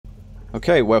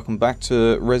Okay, welcome back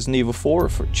to Resident Evil 4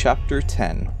 for Chapter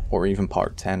 10, or even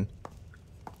Part 10,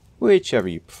 whichever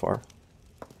you prefer.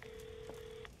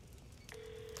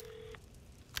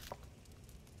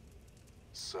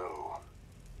 So,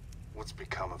 what's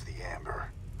become of the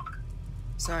Amber?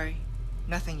 Sorry,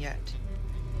 nothing yet.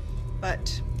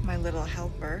 But my little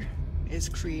helper is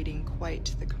creating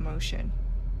quite the commotion.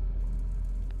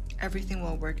 Everything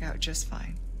will work out just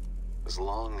fine. As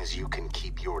long as you can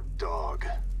keep your dog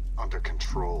under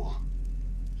control.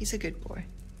 He's a good boy.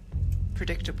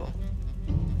 Predictable.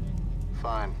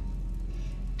 Fine.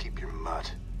 Keep your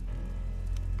mutt.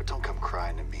 But don't come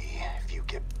crying to me if you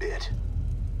get bit.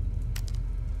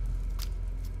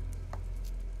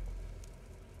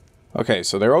 Okay,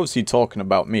 so they're obviously talking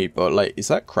about me, but like, is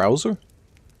that Krauser?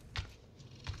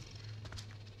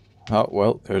 Oh,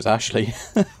 well, there's Ashley.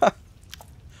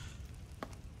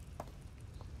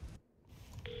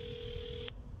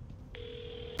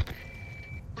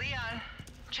 Leon,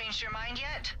 changed your mind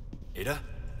yet? Ada?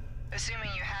 Assuming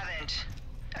you haven't,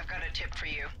 I've got a tip for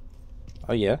you.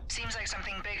 Oh yeah? Seems like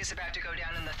something big is about to go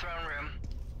down in the throne room.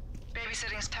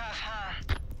 Babysitting's tough,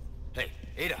 huh? Hey,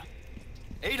 Ada!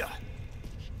 Ada!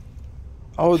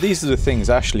 Oh, these are the things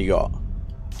Ashley got.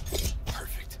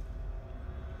 Perfect.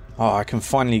 Oh, I can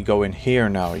finally go in here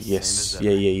now. Yes.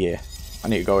 Yeah. I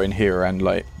need to go in here and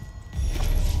like...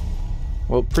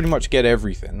 well, pretty much get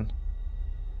everything.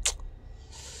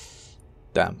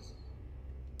 Damn.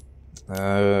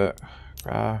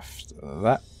 Craft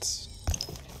that.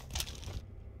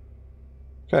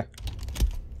 Okay.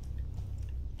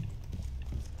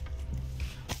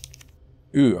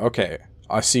 Ooh, okay.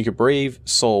 I seek a brave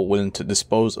soul willing to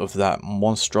dispose of that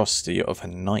monstrosity of a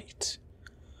knight.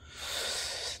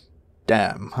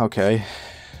 Damn, okay.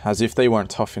 As if they weren't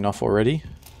tough enough already.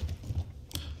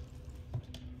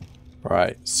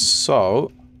 Right,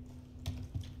 so...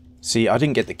 see, I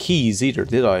didn't get the keys either,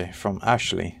 did I? From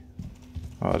Ashley.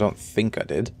 Well, I don't think I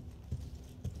did.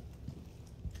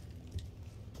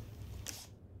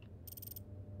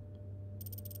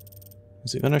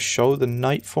 Is it gonna show the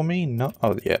knight for me? No.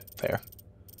 Oh, yeah, there.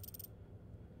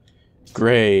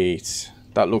 Great.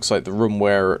 That looks like the room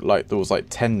where, like, there was like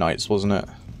 10 knights, wasn't it?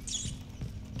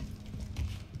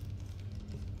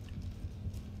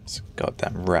 It's a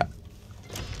goddamn rat.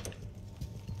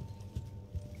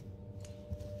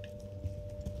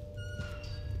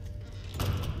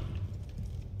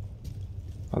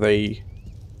 Are they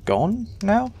gone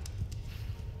now?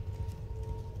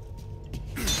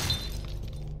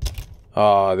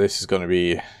 Ah, this is gonna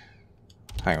be...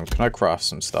 hang on, can I craft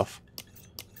some stuff?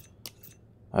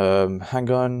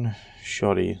 Handgun,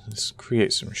 shoddy. Let's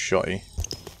create some shoddy.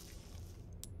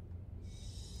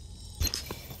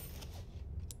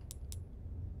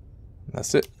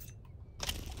 That's it.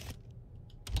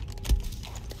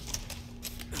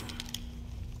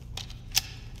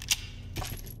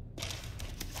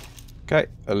 Okay,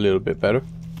 a little bit better.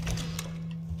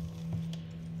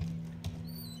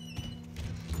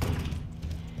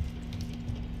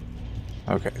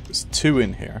 Okay, there's 2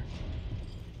 in here.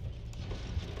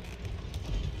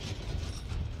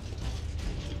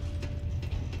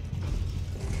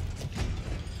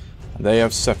 They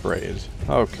have separated.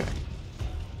 Okay.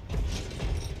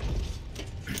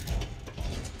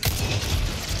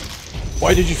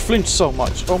 Why did you flinch so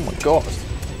much? Oh my god.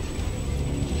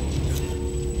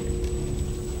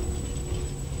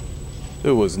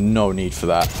 There was no need for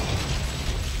that.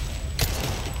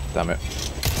 Damn it.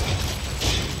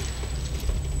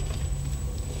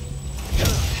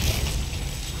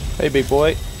 Hey, big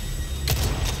boy.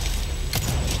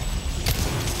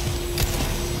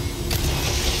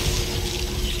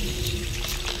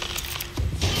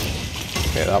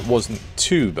 Okay, that wasn't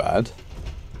too bad.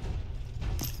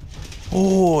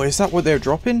 Oh, is that what they're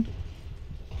dropping?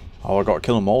 Oh, I gotta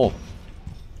kill them all.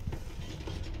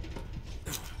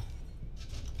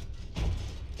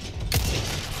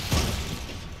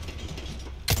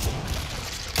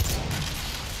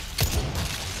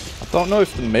 I don't know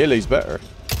if the melee's better.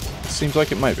 Seems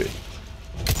like it might be.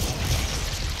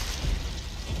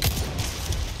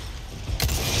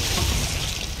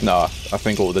 No, I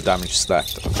think all the damage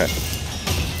stacked. Okay.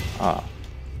 Ah.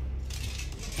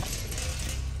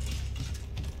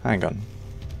 Hang on.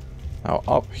 Now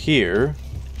up here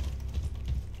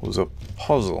was a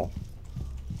puzzle.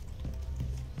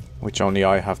 Which only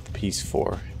I have the piece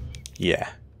for. Yeah.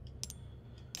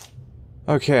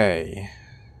 Okay.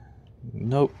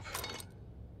 Nope.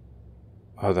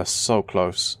 Oh, that's so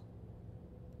close.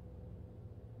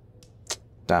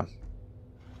 Damn.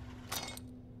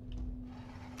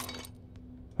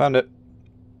 Found it.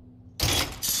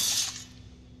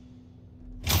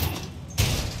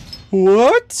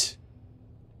 What?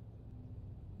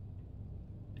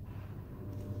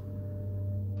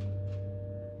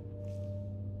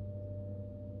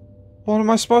 What am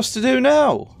I supposed to do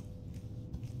now?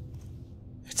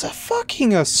 It's a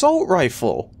fucking assault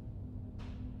rifle.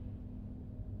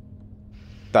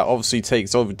 That obviously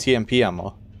takes over TMP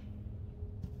ammo.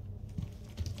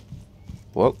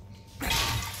 Well,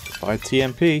 goodbye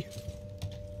TMP.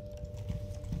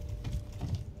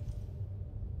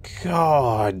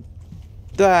 God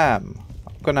damn.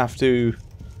 I'm gonna have to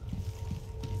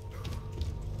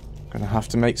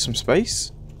make some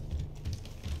space.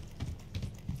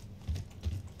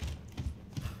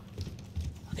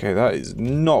 Okay, that is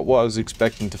not what I was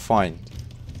expecting to find.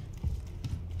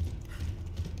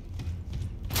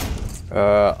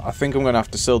 I think I'm gonna have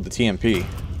to sell the TMP.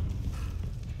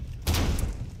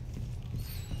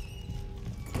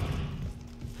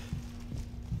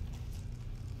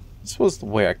 This was the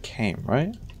way I came,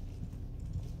 right?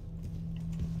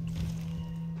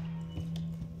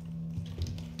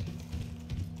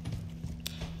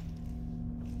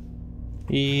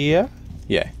 Yeah?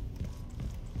 Yeah.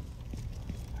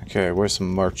 Okay, where's the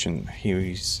merchant?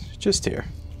 He's just here.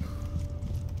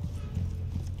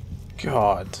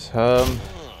 God,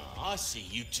 I see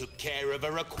you took care of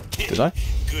a Raccoon. Did I?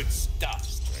 Good stuff,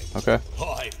 stranger. Okay.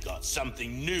 I've got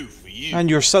something new for you. And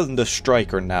you're selling the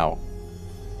striker now.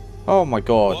 Oh my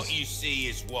god. What you see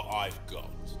is what I've got.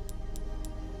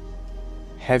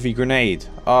 Heavy grenade.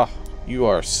 Ah, you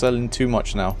are selling too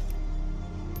much now.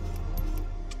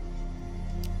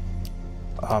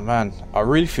 Oh man, I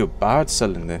really feel bad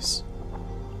selling this.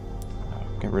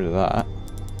 Get rid of that.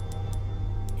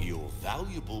 Your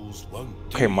valuables won't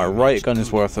do Okay, my you right much gun is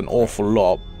good. worth an awful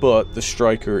lot, but the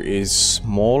striker is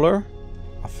smaller,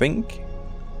 I think,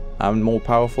 and more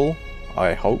powerful,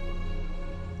 I hope.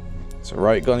 So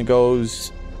right gun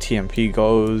goes, TMP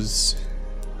goes,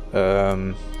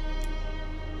 let's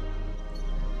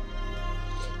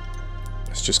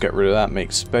just get rid of that,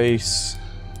 make space.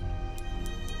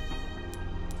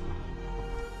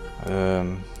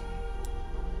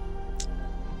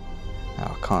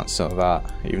 I can't sell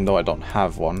that, even though I don't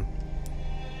have one.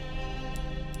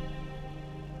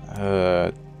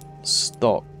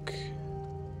 Stock.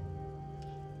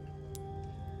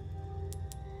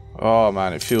 Oh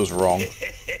man, it feels wrong.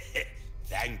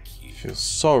 Thank you. It feels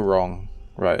so wrong.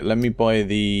 Right, let me buy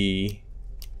the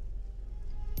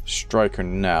striker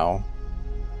now.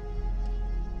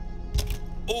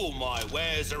 All my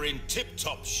wares are in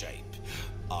tip-top shape,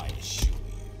 I assure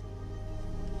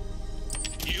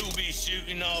you. You'll be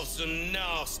shooting off some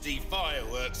nasty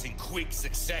fireworks in quick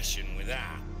succession with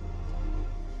that.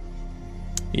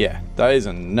 Yeah, that is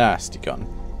a nasty gun.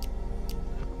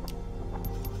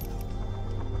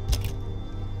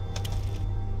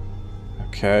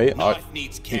 Okay, Life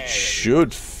needs care. it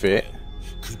should fit.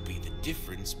 Could be the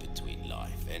difference between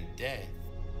life and death.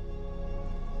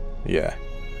 Yeah,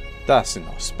 that's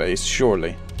enough space,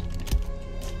 surely.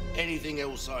 Anything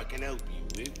else I can help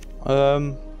you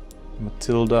with?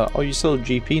 Matilda. Oh, you sell a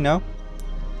GP now?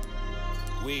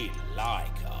 We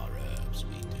like our herbs,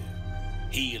 we do.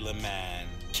 Heal a man.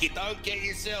 Don't get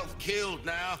yourself killed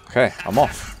now. Okay, I'm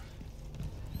off.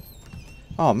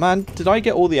 Oh man, did I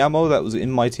get all the ammo that was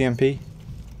in my TMP?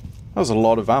 That was a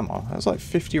lot of ammo. That was like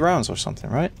 50 rounds or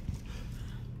something, right?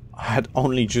 I had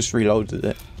only just reloaded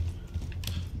it.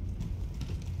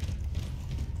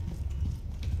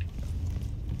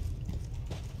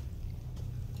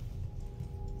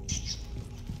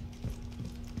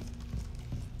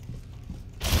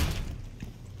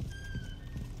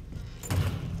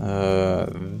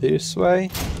 This way?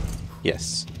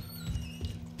 Yes.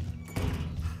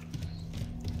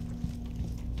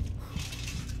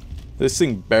 This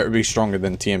thing better be stronger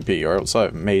than TMP, or else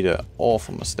I've made an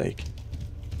awful mistake.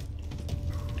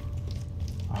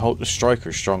 I hope the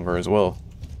striker's stronger as well.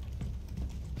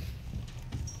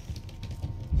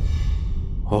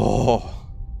 Oh.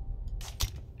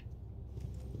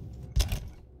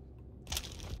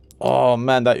 Oh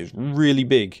man, that is really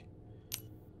big.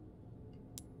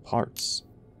 Parts.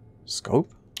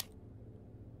 Scope?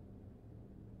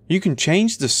 You can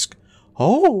change the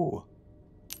oh!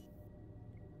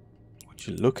 Would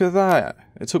you look at that?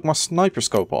 It took my sniper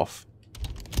scope off.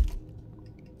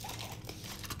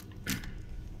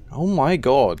 Oh my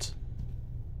god.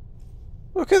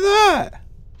 Look at that!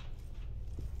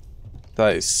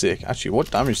 That is sick. Actually,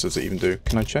 what damage does it even do?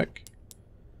 Can I check?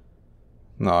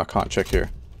 No, I can't check here.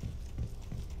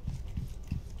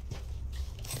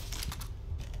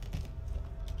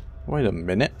 Wait a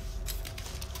minute.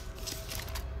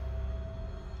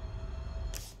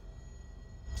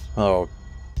 Oh.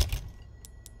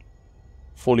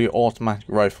 Fully automatic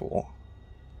rifle.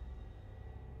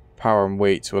 Power and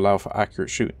weight to allow for accurate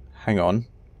shooting. Hang on.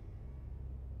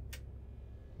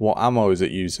 What ammo is it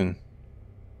using?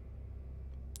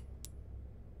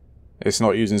 It's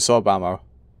not using sub ammo.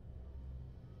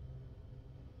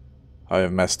 I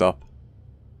have messed up.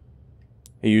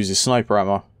 It uses sniper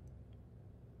ammo.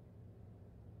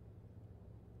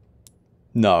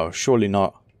 No, surely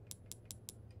not.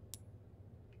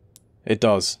 It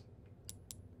does.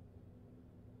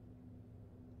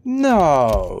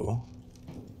 No.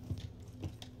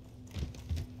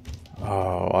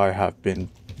 Oh, I have been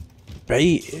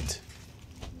baited.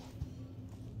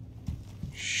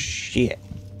 Shit.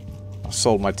 I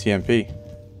sold my TMP.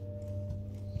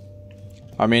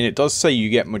 I mean, it does say you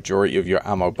get majority of your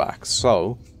ammo back,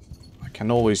 so I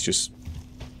can always just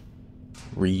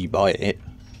rebuy it.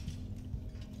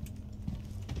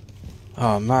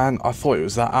 Oh man, I thought it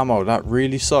was that ammo. That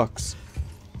really sucks.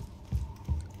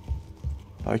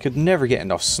 I could never get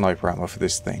enough sniper ammo for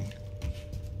this thing.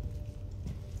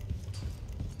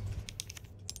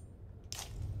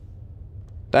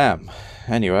 Damn.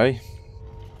 Anyway.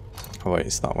 Oh wait,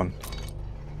 it's that one.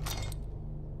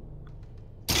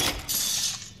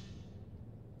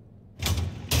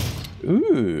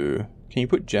 Ooh. Can you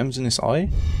put gems in this eye?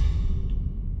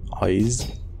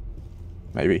 Eyes?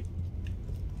 Maybe.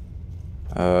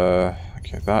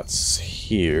 Okay, that's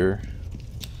here.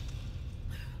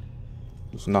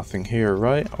 There's nothing here,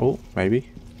 right? Oh, maybe.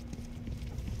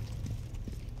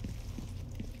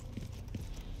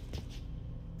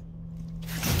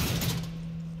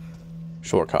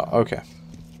 Shortcut, okay.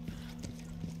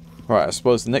 Right, I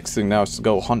suppose the next thing now is to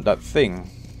go hunt that thing.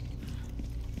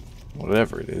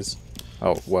 Whatever it is.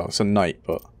 Oh, well, it's a knight,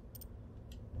 but...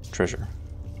 treasure.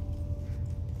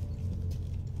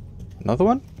 Another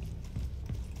one?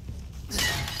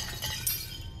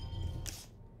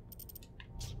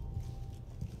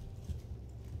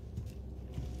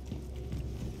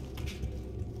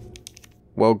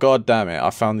 Well, god damn it, I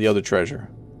found the other treasure.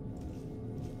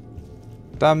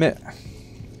 Damn it.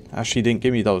 Actually didn't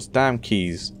give me those damn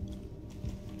keys.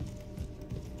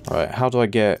 Right, how do I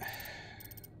get...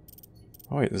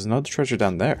 oh wait, there's another treasure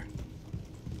down there.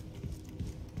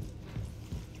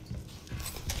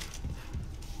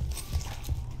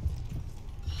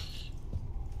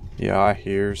 Yeah, I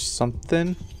hear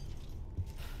something.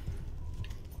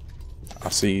 I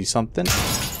see something.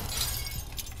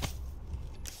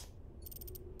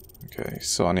 Okay,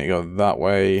 so I need to go that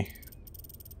way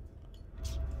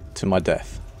to my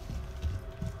death.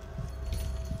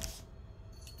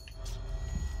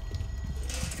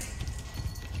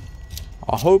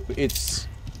 I hope it's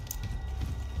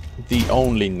the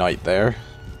only knight there,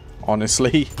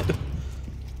 honestly.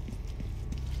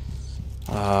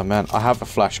 Man, I have a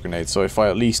flash grenade, so if I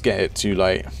at least get it to,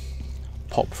 like,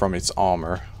 pop from its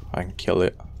armor, I can kill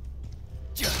it.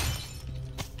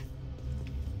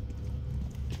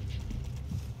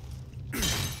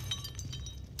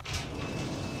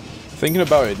 Thinking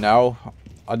about it now,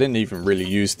 I didn't even really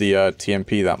use the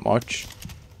TMP that much.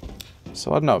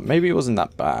 So I don't know, maybe it wasn't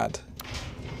that bad.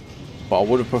 But I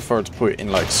would have preferred to put it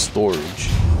in, like, storage.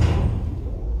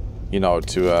 You know,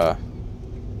 to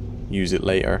use it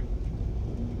later.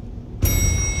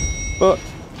 But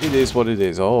it is what it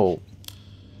is. Oh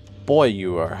boy,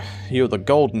 you're the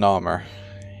golden armor.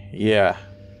 Yeah.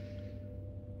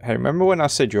 Hey, remember when I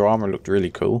said your armor looked really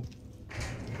cool?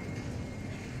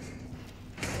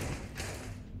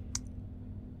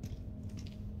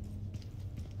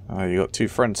 Oh, you got two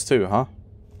friends too, huh?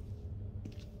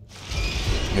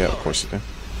 Yeah, of course you do.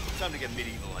 Time to get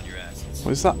medieval on your asses.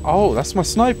 What is that? Oh, that's my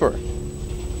sniper.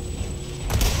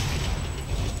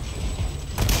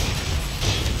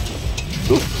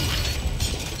 Ooh.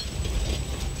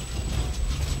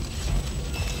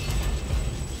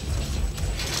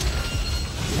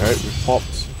 Alright, we've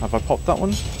popped. Have I popped that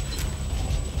one?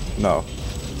 No.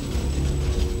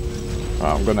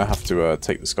 Right, I'm gonna have to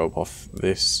take the scope off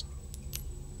this.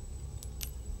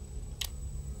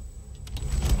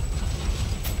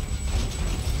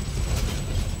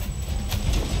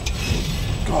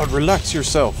 God, relax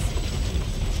yourself.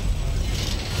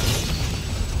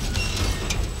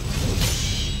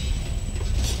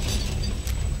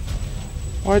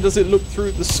 Why does it look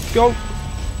through the scope?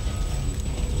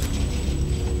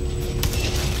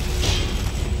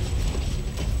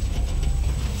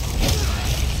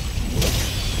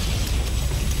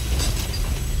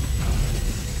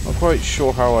 Not quite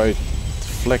sure how I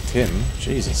deflect him.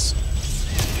 Jesus.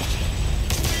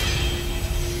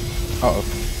 Uh-oh.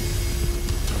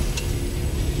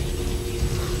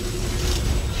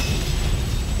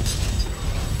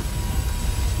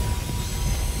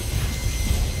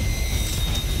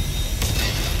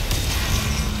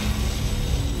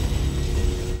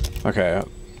 Okay,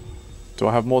 do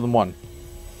I have more than one?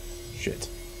 Shit,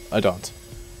 I don't.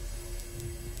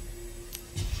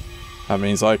 That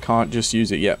means I can't just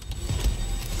use it yet.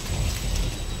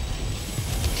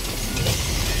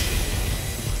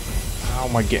 How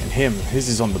am I getting him? His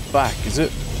is on the back, is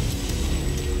it?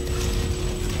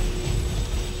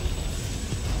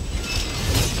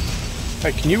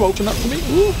 Hey, can you open that for me?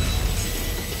 Ooh.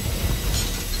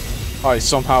 I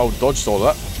somehow dodged all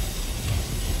that.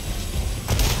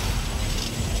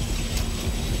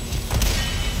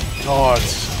 God,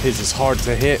 his is hard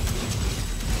to hit.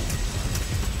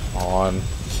 Come on.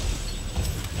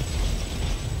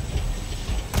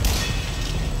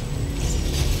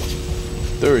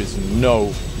 There is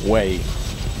no way.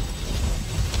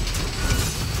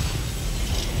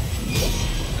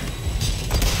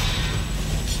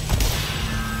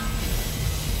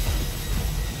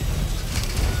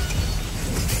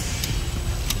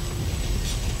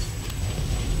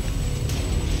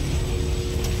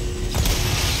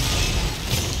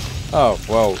 Oh,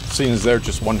 well, seeing as they're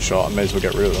just one shot, I may as well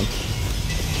get rid of them.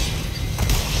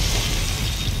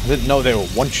 I didn't know they were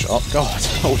one shot. God,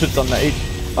 I would have done that.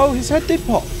 Oh, his head did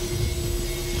pop.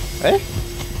 Eh?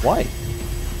 Why?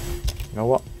 You know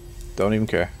what? Don't even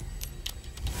care.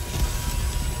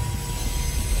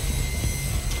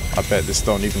 I bet this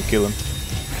don't even kill him.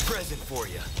 Present for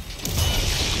you.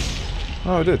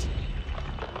 Oh, it did.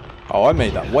 Oh, I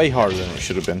made that way harder than it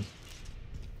should have been.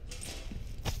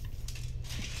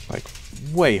 Like,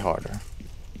 way harder.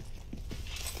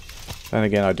 Then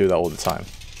again, I do that all the time.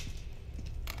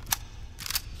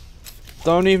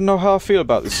 Don't even know how I feel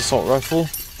about this assault rifle.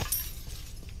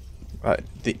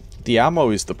 The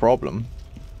ammo is the problem.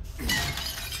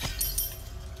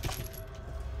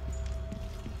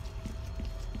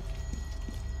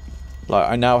 Like,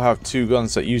 I now have two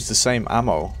guns that use the same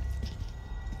ammo.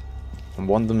 And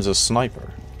one of them's a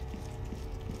sniper.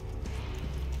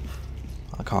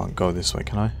 I can't go this way,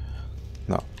 can I?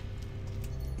 No.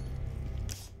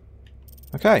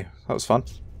 Okay, that was fun.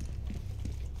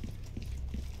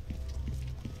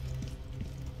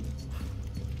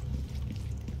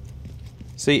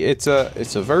 See, it's a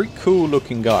very cool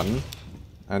looking gun,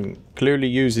 and clearly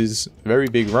uses very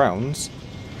big rounds,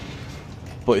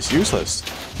 but it's useless.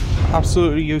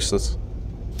 Absolutely useless.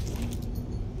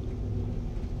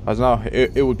 I don't know.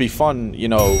 It would be fun, you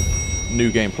know,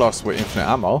 New Game Plus with infinite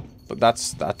ammo, but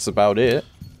that's about it.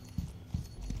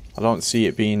 I don't see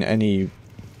it being any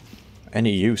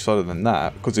use other than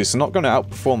that, because it's not going to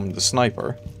outperform the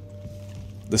sniper.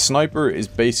 The sniper is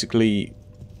basically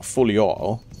fully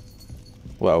auto.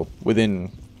 Well, within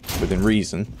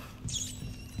reason.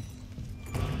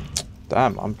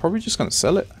 Damn, I'm probably just gonna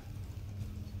sell it.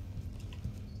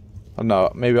 I don't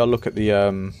know, maybe I'll look at the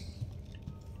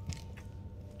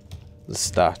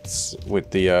stats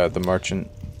with the merchant.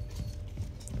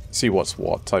 See what's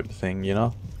what type of thing, you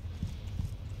know?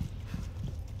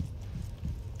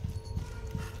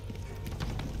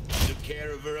 Took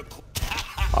care of her.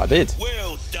 I did.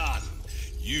 Well done.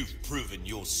 You've proven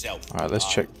yourself. Alright,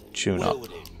 let's check tune up. Well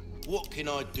then, what can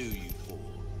I do you for?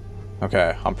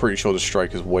 Okay, I'm pretty sure the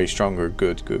strike is way stronger.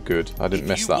 Good, good, good. I didn't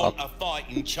mess that up. If you want a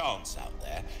fighting chance out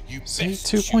there, you See, best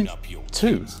tune up your 2.2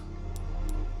 tits.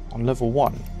 on level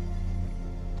 1.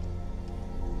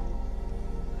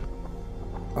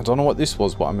 I don't know what this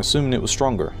was, but I'm assuming it was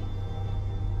stronger.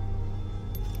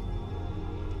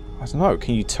 I don't know,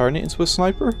 can you turn it into a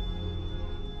sniper?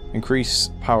 Increase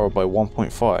power by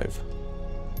 1.5.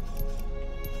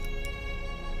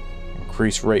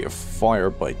 Increase rate of fire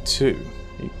by 2.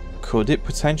 Could it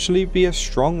potentially be as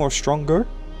strong or stronger?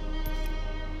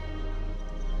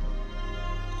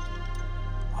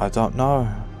 I don't know.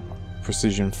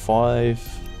 Precision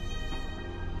 5.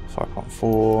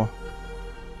 5.4.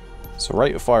 So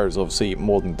rate of fire is obviously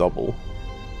more than double.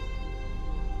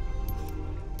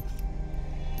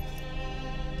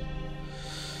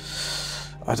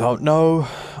 I don't know.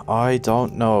 I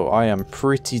don't know. I am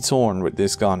pretty torn with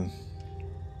this gun.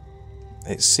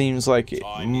 It seems like it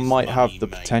might have the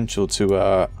potential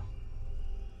to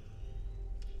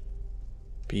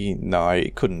be... No,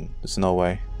 it couldn't. There's no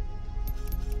way.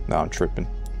 No, I'm tripping.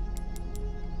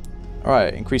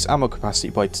 Alright, increase ammo capacity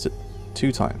by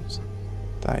 2 times.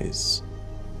 That is...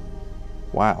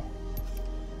 Wow.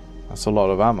 That's a lot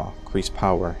of ammo. Increase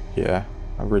power. Yeah,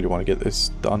 I really want to get this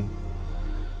done.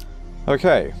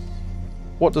 Okay.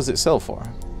 What does it sell for?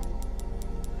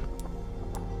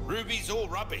 Ruby's all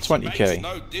rubbish. 20k. Makes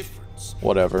no difference.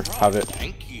 Whatever. Have it.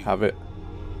 Thank you. Have it.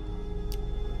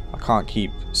 I can't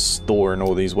keep storing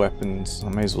all these weapons. I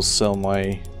may as well sell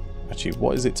my... Actually,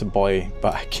 what is it to buy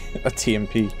back? A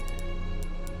TMP.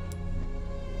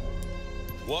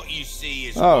 What you see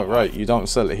is... Oh, right, you don't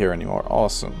sell it here anymore.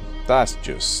 Awesome. That's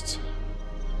just...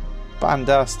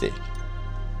 fantastic.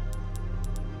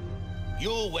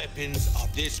 Your weapons are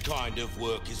this kind of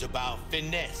work is about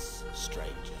finesse,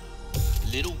 stranger.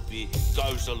 Little bit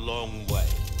goes a long way.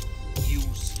 You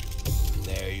see.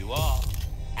 There you are.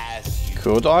 As you...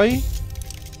 Could I?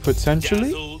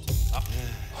 Potentially? Dazzled.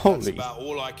 Holy. That's about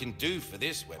all I can do for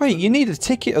this weapon. Wait, you need a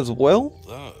ticket as well?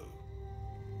 Though.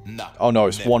 No. Oh no,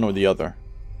 it's never. one or the other.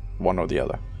 One or the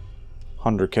other.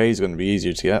 100k is going to be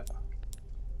easier to get.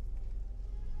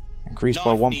 Increased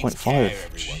by Knife needs care 1.5. every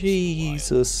once in a while.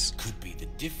 Jesus. Could be the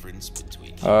difference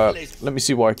between... Let me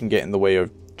see what I can get in the way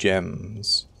of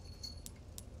gems.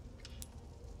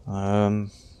 I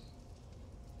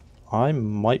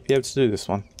might be able to do this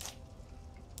one.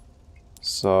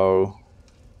 So,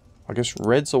 I guess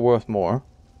reds are worth more.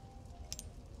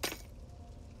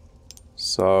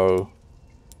 So,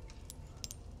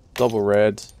 double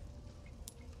red,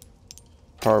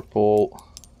 purple,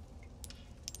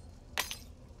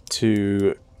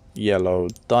 2 yellow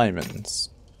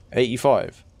diamonds.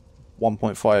 85.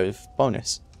 1.5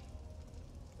 bonus.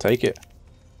 Take it.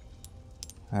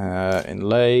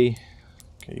 Inlay.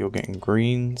 Okay, you're getting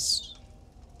greens.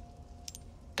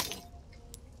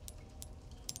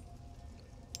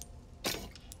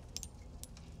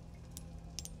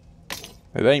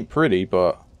 It ain't pretty,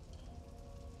 but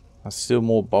that's still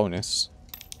more bonus.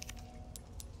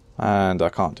 And I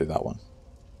can't do that one.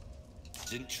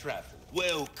 Travel.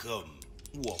 Welcome.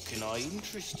 What can I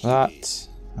interest you That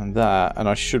and that, and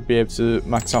I should be able to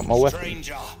max out my weapon.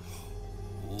 Stranger.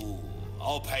 Ooh,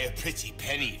 I'll pay a pretty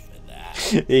penny for that.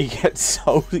 He gets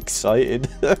so excited.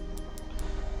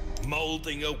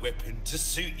 Molding a weapon to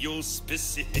suit your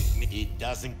specific needs. It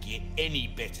doesn't get any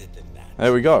better than that.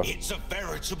 There we go. It's a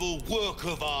veritable work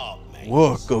of art, mate.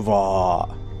 Work of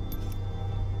art.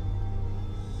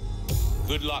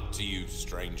 Good luck to you,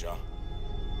 stranger.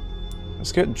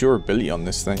 Let's get durability on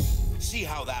this thing. See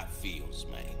how that feels,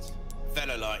 mate.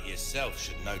 Fella like yourself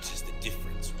should notice the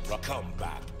difference. Come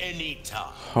back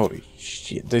anytime. Holy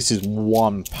shit, this is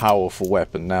one powerful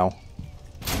weapon now.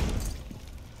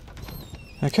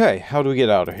 Okay, how do we get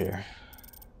out of here?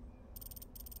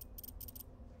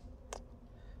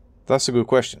 That's a good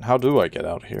question. How do I get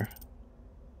out of here?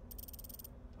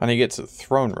 I need to get to the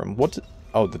throne room. What did...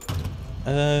 Oh,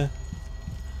 the...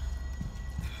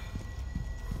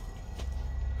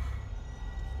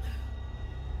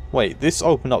 Wait, this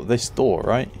opened up this door,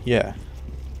 right? Yeah.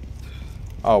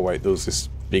 Oh, wait, there was this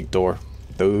big door.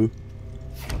 Duh.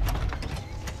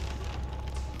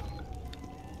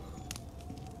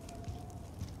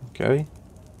 Okay.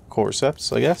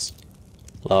 Cordyceps, I guess.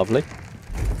 Lovely.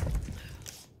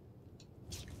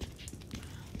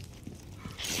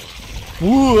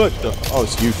 What the? Oh,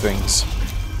 it's you things.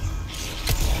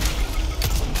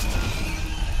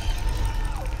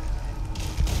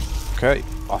 Okay.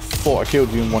 I thought I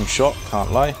killed you in one shot, can't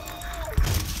lie.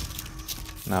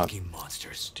 Now,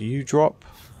 monsters. do you drop?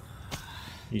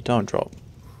 You don't drop.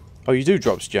 Oh, you do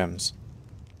drop gems.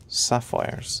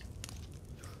 Sapphires.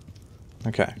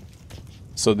 Okay.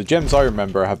 So the gems I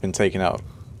remember have been taken out.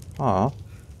 Ah.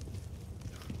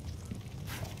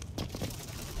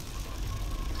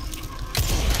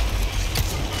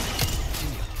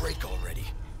 Give me a break already.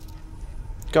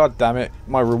 God damn it,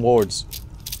 my rewards.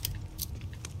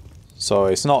 So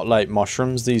it's not like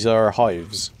mushrooms, these are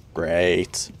hives.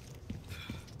 Great.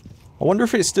 I wonder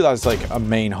if it still has like a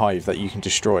main hive that you can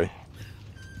destroy.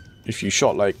 If you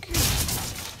shot like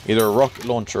either a rocket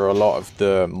launcher or a lot of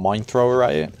the mine thrower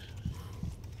at it,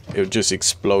 it would just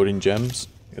explode in gems.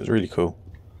 It was really cool.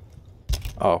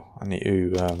 Oh, I need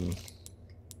to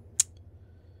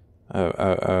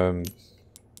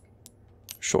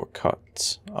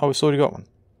shortcut. Oh, it's already got one.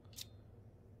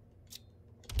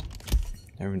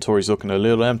 Inventory's looking a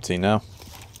little empty now.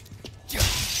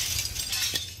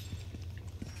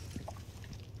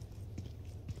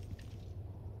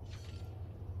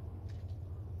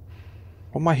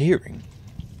 What am I hearing?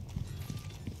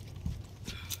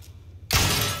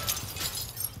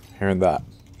 Hearing that.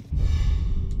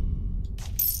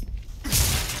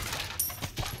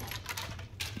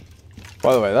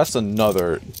 By the way, that's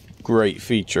another great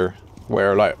feature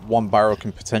where like one barrel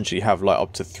can potentially have like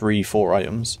up to 3-4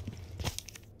 items.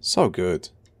 So good.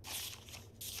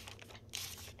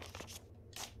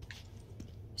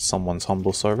 Someone's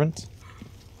humble servant.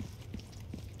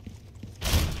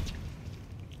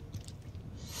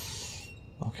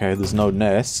 Okay, there's no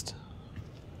nest.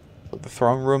 But the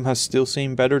throne room has still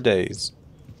seen better days.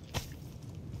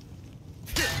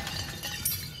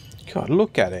 God,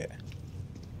 look at it.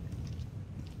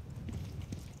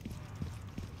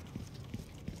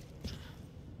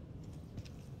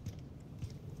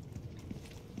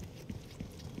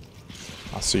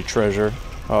 I see treasure.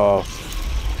 Oh.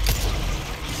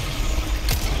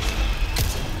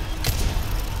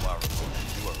 Wow,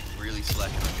 you are really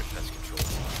slacking on your pest control.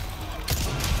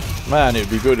 Man, it'd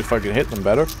be good if I could hit them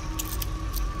better.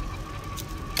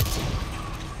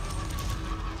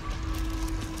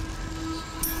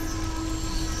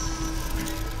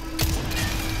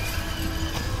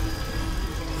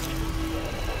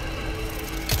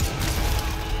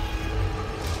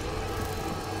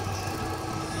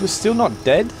 You're still not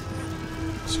dead?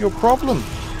 What's your problem?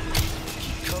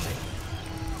 Keep coming.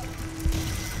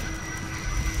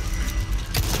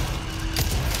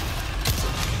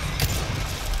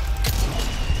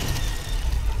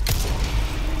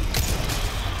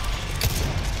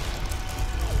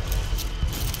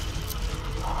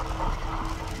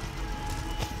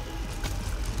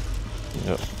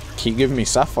 Yep. Keep giving me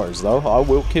sapphires though. I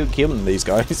will keep killing these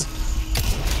guys.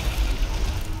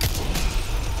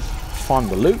 Find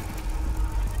the loot.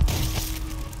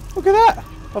 Look at that!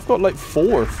 I've got like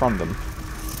 4 from them.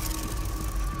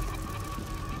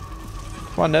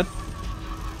 Come on, Ned.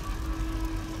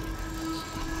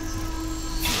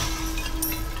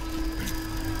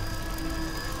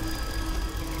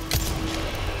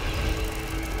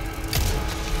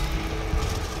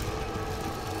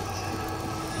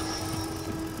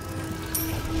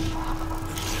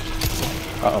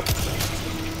 Uh-oh.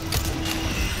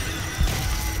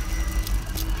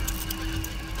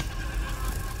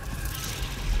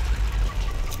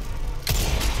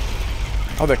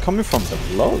 Oh, they're coming from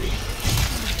below.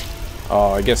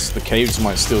 Oh, I guess the caves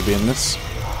might still be in this.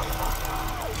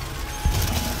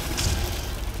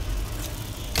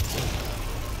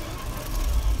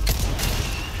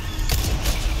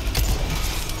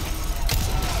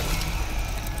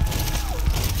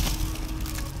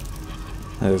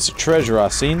 There's a treasure I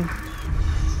seen.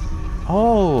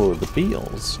 Oh, the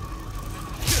beetles.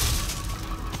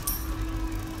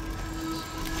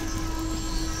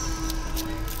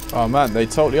 Oh man, they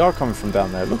totally are coming from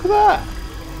down there. Look at that!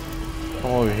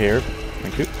 Come over here.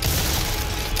 Thank you.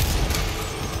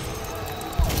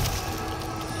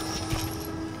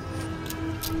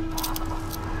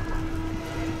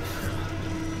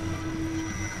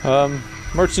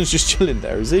 Merchant's just chilling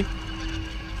there, is he?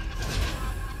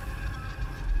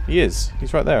 He is.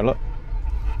 He's right there, look.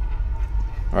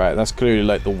 Alright, that's clearly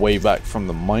like the way back from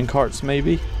the minecarts,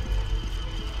 maybe?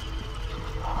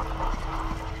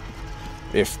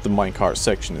 If the minecart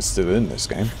section is still in this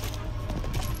game.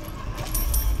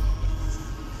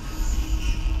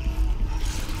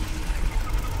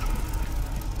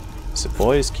 So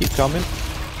boys, keep coming.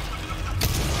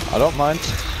 I don't mind.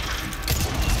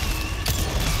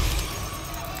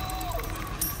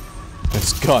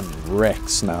 This gun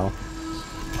wrecks now.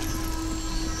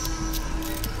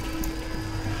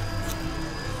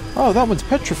 Oh, that one's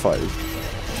petrified.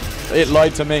 It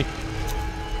lied to me.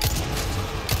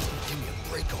 Give me a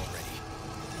break already.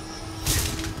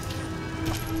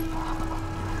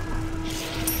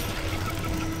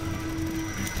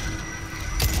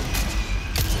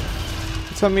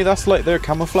 Tell me that's like their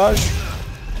camouflage?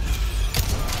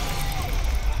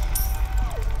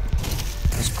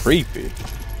 That's creepy.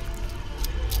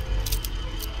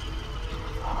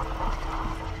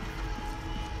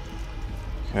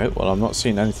 Okay, well I'm not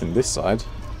seeing anything this side.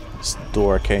 This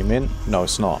door came in. No,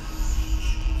 it's not.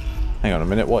 Hang on a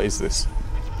minute, what is this?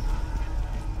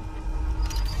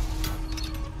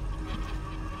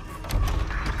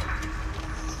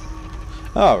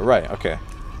 Oh, right, okay.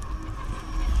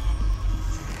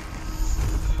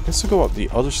 I guess I'll go up the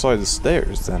other side of the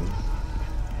stairs then.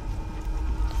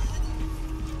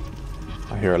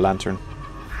 I hear a lantern.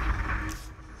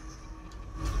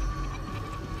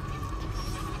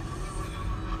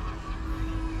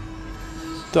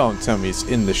 Don't tell me it's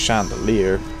in the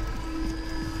chandelier.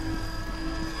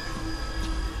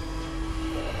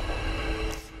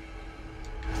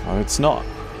 Oh, it's not.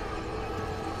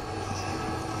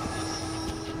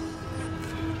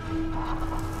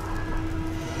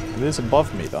 It is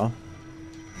above me though.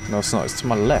 No, it's not. It's to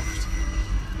my left.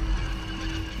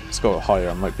 Let's go higher.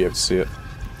 I might be able to see it.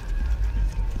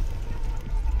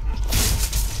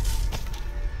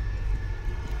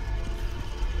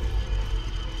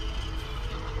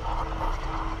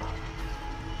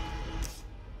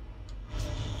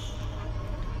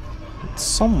 It's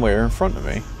somewhere in front of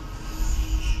me.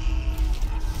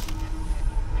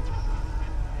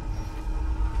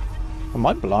 Am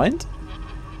I blind?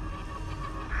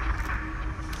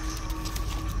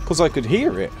 Because I could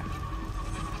hear it.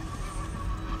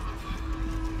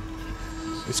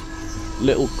 This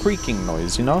little creaking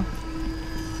noise, you know?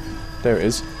 There it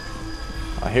is.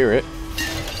 I hear it.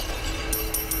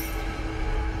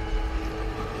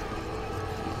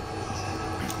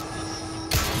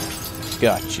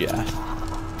 Gotcha.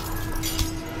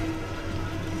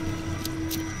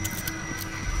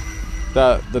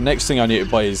 The next thing I need to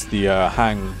buy is the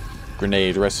hand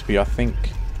grenade recipe, I think.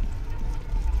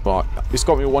 But it's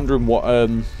got me wondering what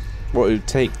it would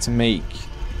take to make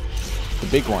the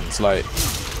big ones. Like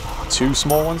 2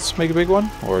 small ones to make a big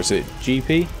one, or is it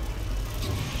GP?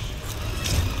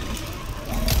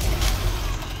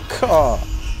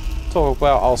 Talk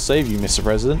about I'll save you, Mr.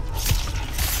 President.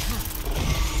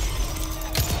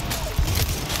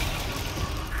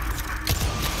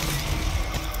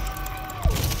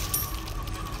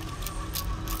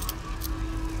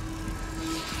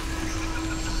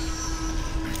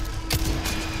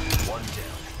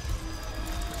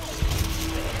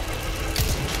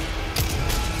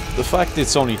 The fact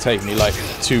it's only taken me like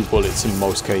 2 bullets in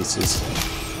most cases.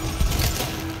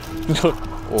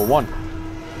 Or 1.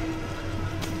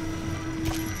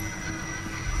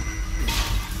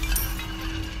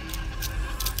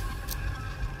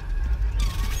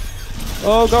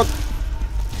 Oh god!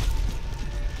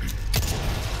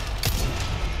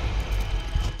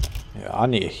 Yeah, I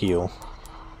need a heal.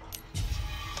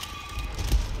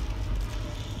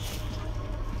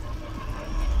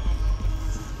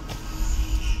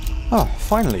 Oh,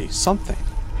 finally, something.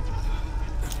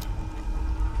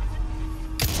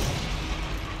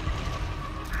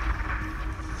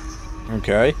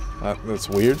 Okay, that's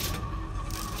weird.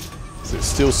 Is it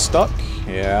still stuck?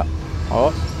 Yeah.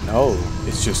 Oh, no,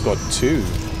 it's just got 2.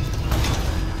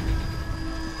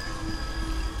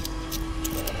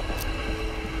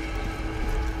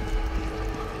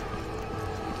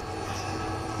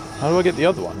 How do I get the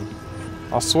other one?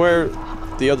 I swear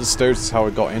the other stairs is how I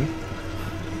got in.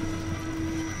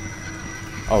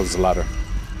 Oh, there's a ladder.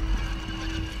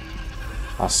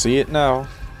 I see it now.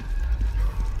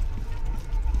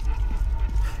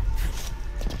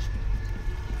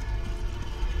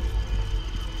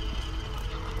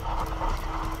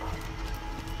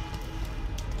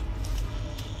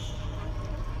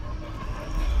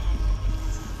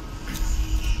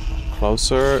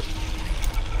 Closer.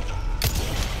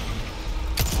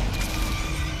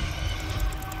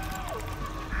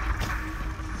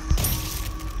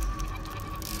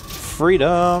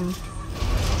 Freedom.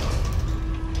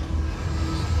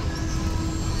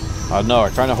 I don't know, I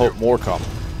kind of hope more come.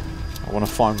 I want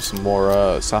to find some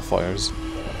more sapphires.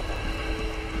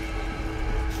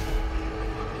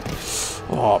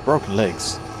 Oh, broken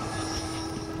legs.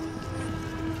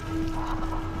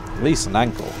 At least an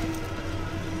ankle.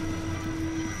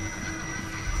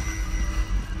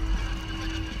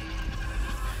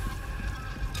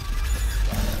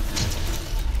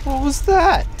 What was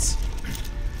that?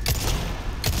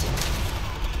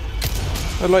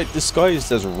 They're like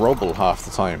disguised as rubble half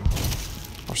the time.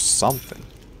 Or something.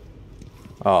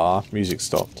 Ah, music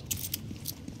stopped.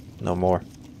 No more.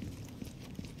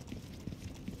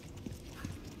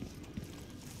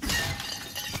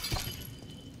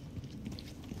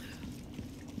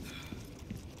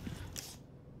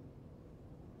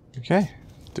 Okay,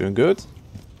 doing good.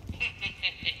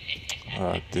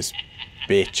 This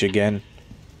bitch again.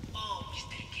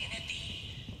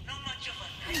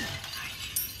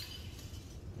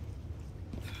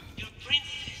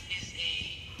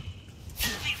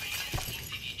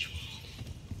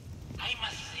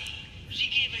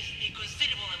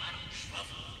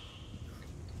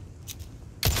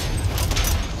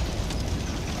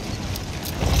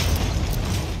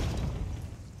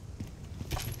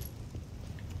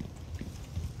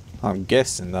 I'm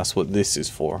guessing that's what this is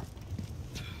for.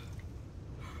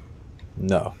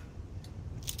 No.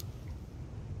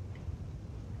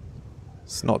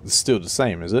 It's not still the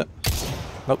same, is it?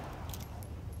 Nope.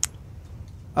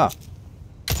 Ah.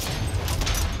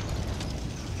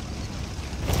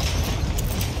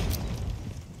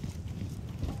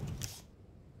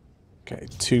 Okay,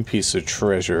 2 pieces of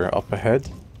treasure up ahead.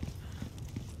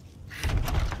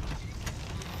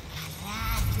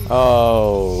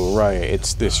 Oh, right,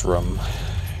 it's this room.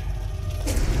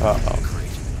 Uh-oh.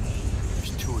 There's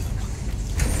 2 of them.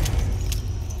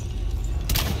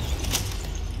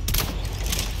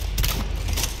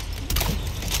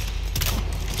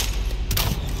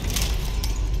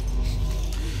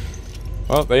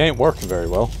 Well, they ain't working very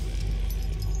well.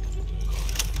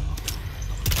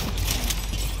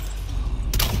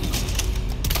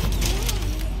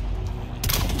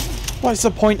 What's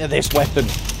the point of this weapon?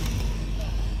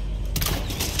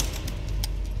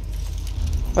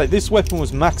 Like, this weapon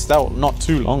was maxed out not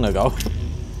too long ago.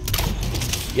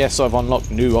 Yes, I've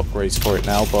unlocked new upgrades for it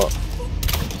now, but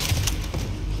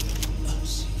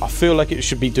I feel like it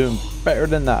should be doing better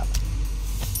than that.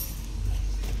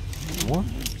 What?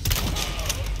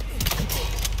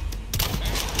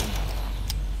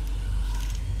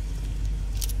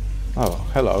 Oh,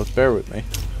 hello. Bear with me.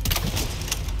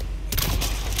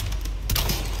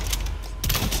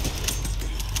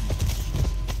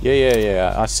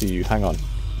 Yeah. I see you. Hang on.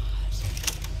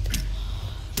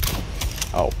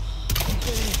 Oh.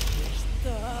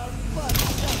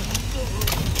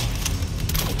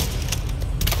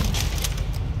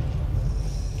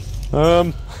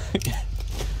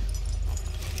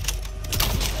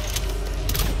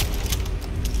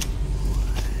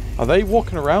 Are they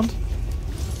walking around?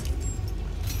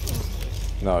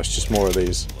 No, it's just more of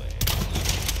these.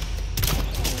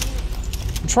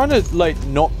 I'm trying to, like,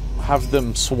 not have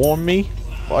them swarm me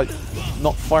by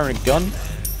not firing a gun.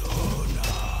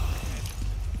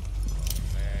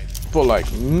 But,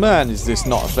 like, man, is this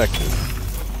not effective.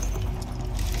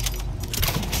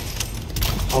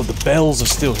 Oh, the bells are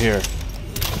still here.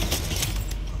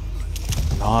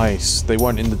 Nice. They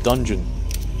weren't in the dungeon.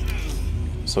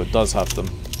 So it does have them.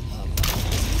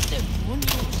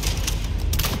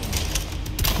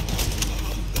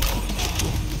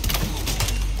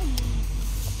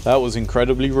 That was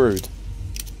incredibly rude.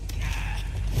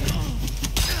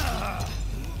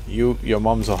 Your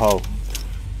mom's a hoe.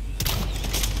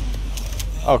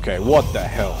 Okay, what the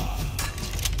hell?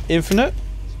 Infinite?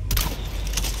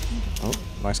 Oh,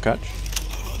 nice catch.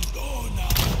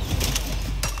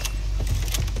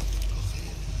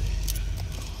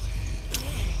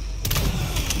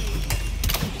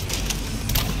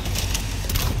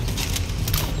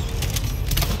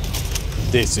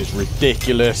 This is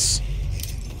ridiculous.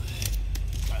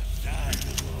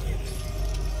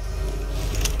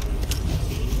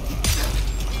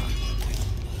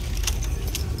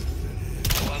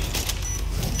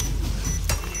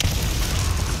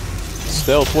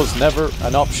 Stealth was never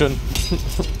an option.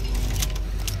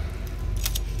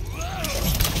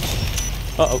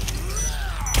 Uh-oh.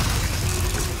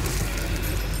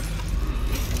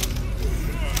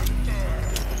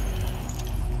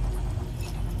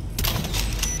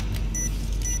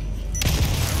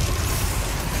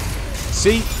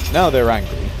 See? Now they're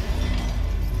angry.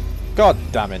 God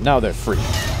damn it, now they're free.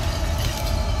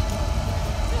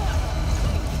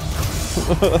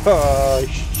 Oh,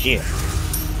 shit.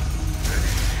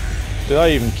 Did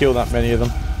I even kill that many of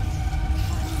them?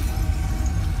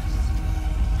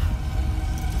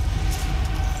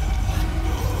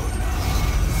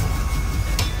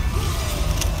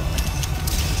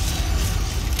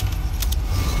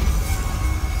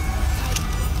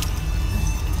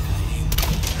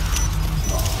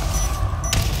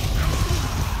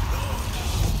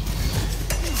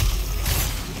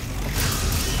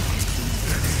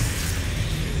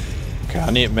 Okay,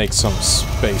 I need to make some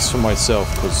space for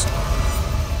myself because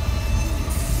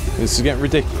this is getting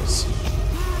ridiculous.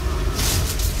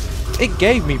 It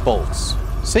gave me bolts.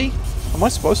 See? Am I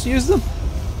supposed to use them?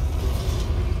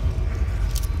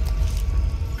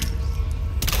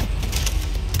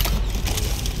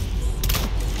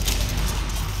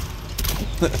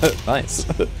 Nice.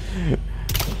 A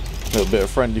little bit of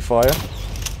friendly fire.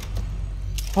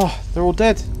 Oh, they're all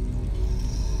dead.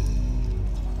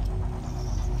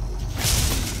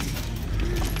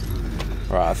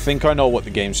 Right, I think I know what the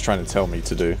game's trying to tell me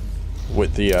to do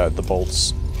with the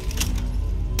bolts.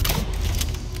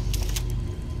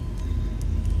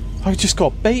 I just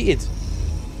got baited.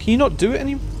 Can you not do it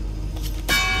anymore?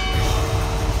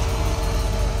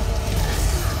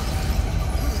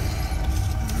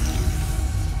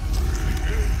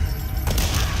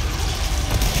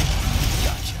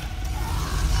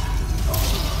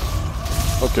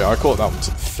 Okay, I caught that one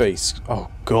to the face. Oh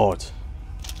god.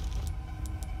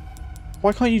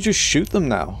 Why can't you just shoot them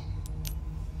now?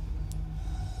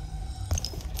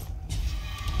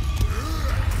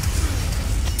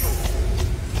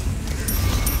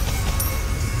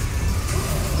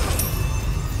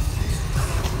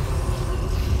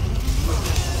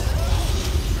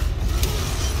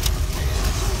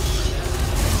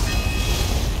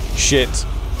 Shit.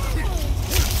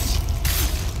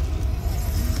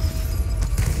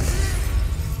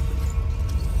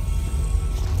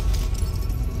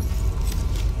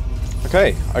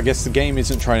 Okay, I guess the game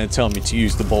isn't trying to tell me to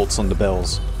use the bolts on the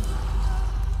bells.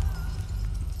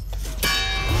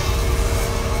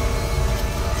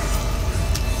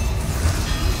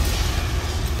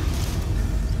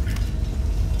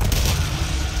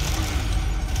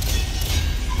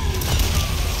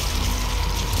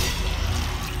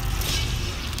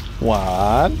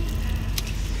 One.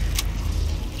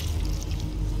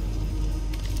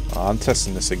 Oh, I'm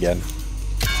testing this again.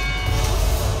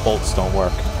 Bolts don't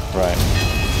work. Right.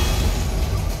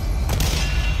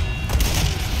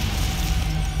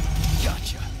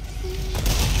 Gotcha.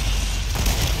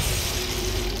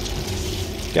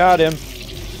 Got him.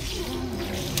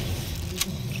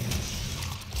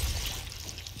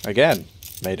 Again,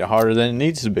 made it harder than it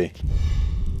needs to be.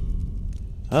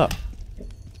 Oh.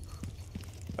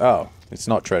 Oh, it's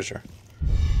not treasure.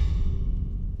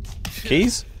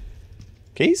 Keys?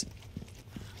 Keys?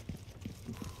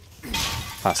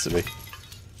 Has to be.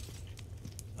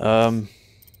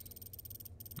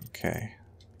 Okay.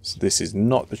 So this is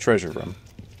not the treasure room.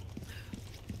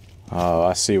 Oh,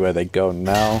 I see where they go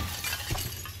now.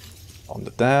 On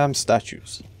the damn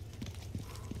statues.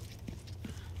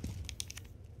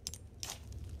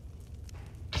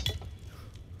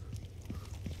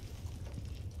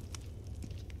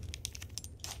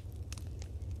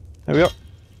 There we go.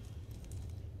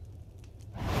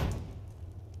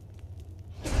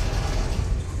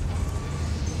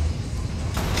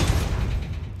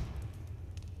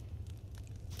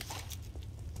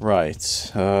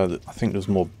 Right, I think there's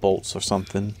more bolts or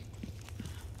something.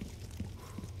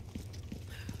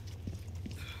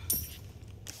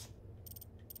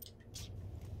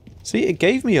 See, it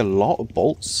gave me a lot of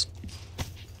bolts.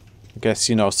 I guess,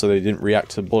 you know, so they didn't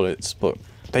react to bullets, but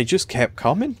they just kept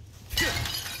coming.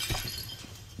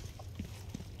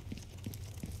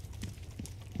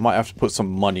 Might have to put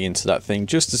some money into that thing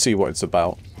just to see what it's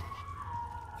about.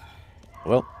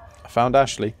 Well, I found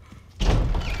Ashley.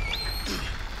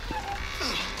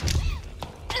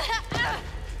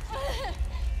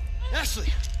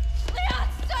 Ashley! Leon,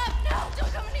 stop! No!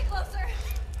 Don't come any closer!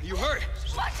 Are you hurt?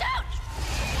 Watch out!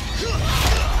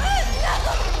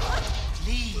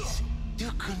 Please, do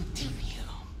continue.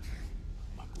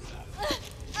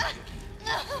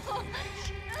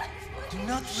 Do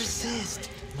not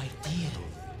resist, my dear.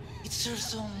 It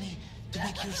serves only to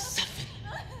make you suffer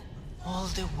all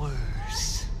the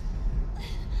worse.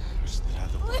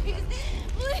 Please!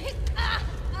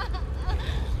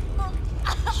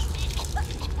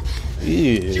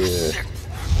 Please! Yeah.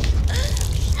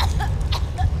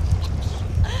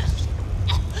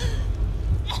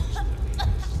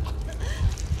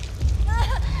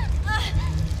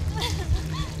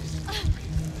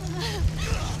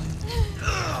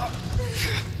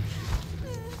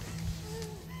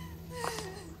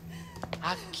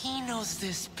 Aquí nos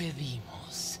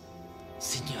despedimos,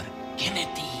 Señor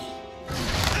Kennedy.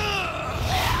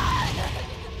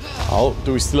 Oh,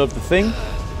 do we still have the thing?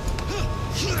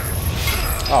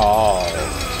 Oh.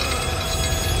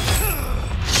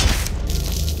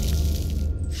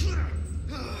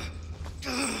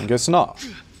 I guess not.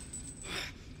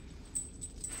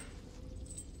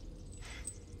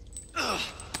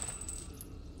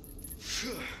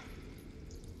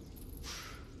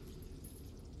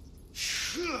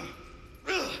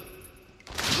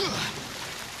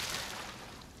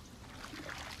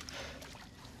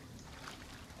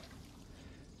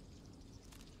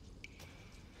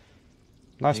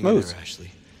 Nice Hang in moves. there,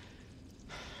 Ashley.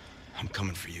 I'm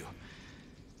coming for you.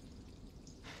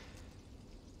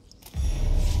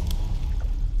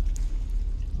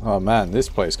 Oh man, this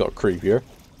place got creepier.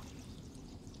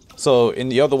 So in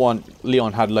the other one,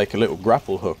 Leon had like a little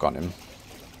grapple hook on him.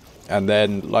 And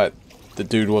then like the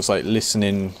dude was like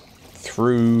listening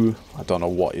through, I don't know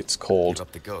what it's called.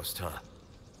 Up the ghost, huh?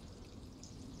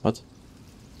 What?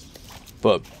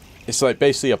 But it's like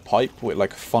basically a pipe with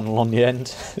like a funnel on the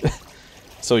end.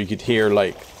 So you could hear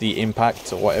like the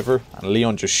impact or whatever, and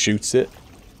Leon just shoots it.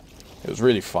 It was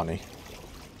really funny.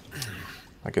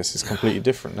 I guess it's completely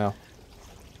different now.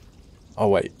 Oh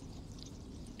wait.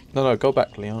 No, go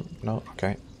back, Leon. No,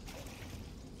 okay.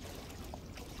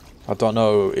 I don't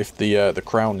know if the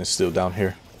crown is still down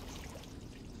here.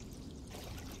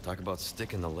 Talk about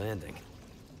sticking the landing.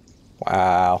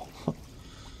 Wow.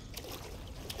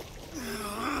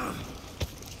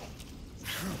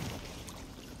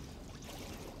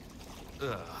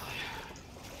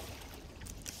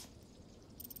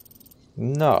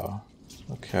 No.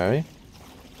 Okay.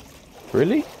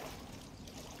 Really?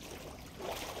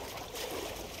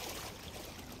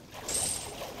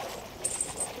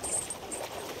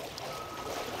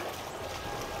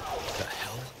 The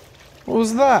hell? What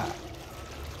was that?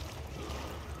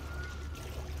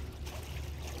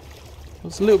 It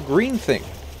was a little green thing.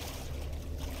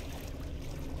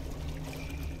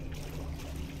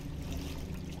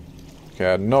 Okay,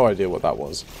 I had no idea what that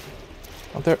was.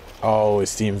 Aren't there? Oh,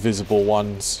 it's the invisible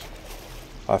ones.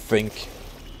 I think.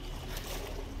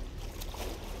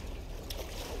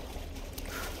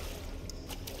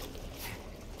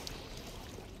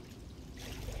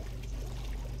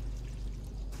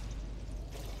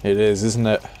 It is, isn't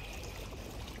it?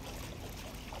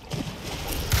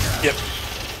 Yep.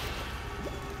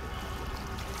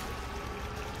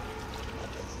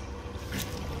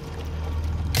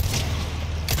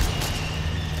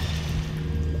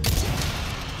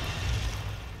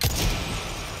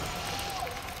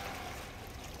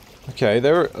 Okay,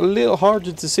 they're a little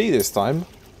harder to see this time.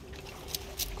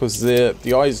 Because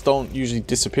the eyes don't usually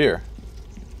disappear.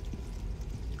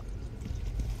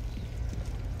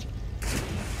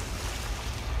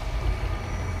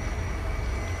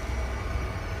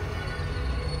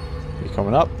 You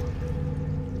coming up?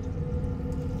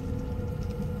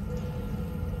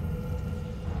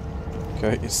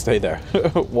 Okay, stay there.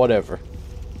 Whatever.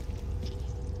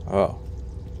 Oh.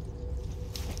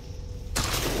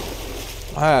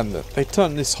 Man, they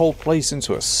turned this whole place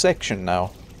into a section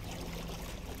now.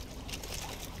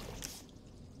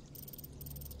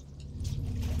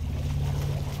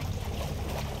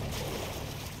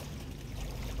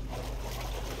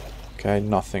 Okay,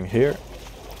 nothing here.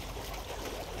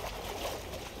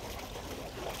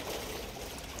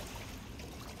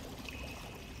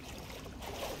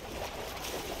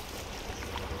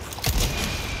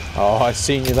 Oh, I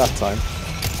seen you that time.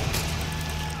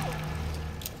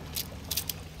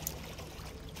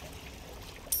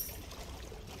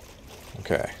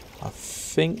 Okay, I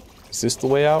think... Is this the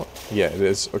way out? Yeah, it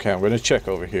is. Okay, I'm gonna check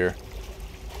over here.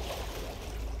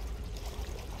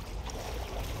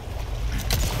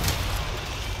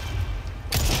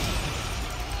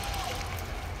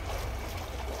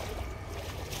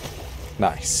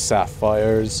 Nice,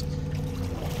 sapphires.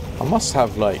 I must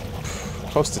have like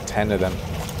close to 10 of them.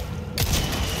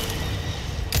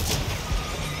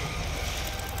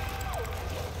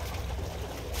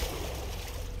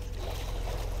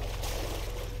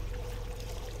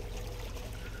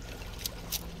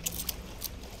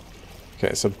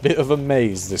 Okay, it's a bit of a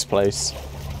maze, this place. I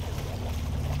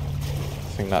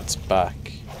think that's back.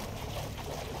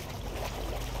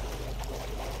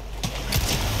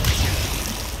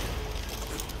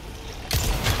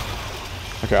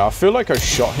 Okay, I feel like I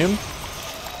shot him.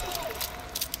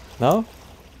 No?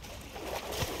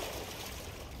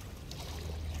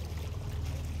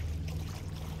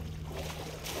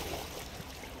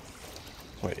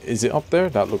 Wait, is it up there?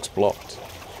 That looks blocked.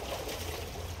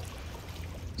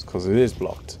 It's because it is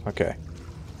blocked. Okay.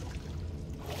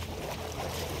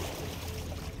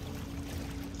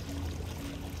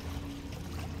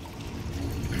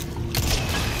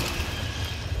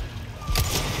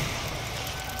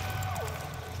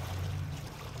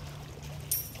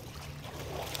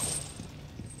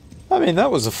 I mean,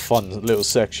 that was a fun little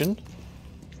section.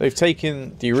 They've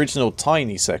taken the original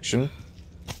tiny section.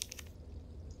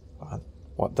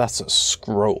 What? That's a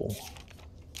scroll.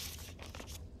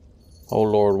 Oh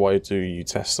Lord, why do you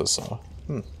test us?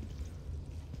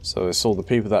 So it's all the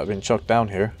people that have been chucked down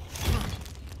here.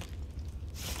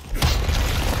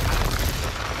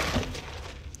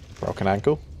 Broken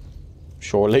ankle?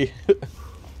 Surely.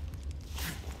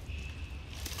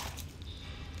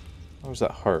 Or was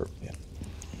that hurt? Yeah.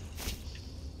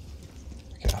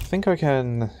 Okay, I think I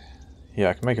can...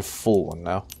 Yeah, I can make a full one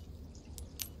now.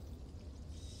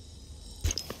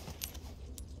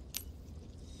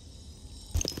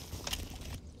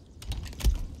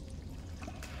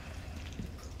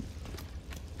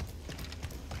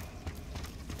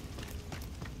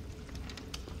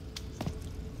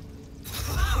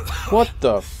 What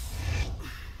the f...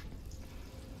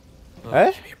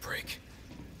 Eh? Give me a break.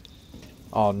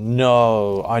 Oh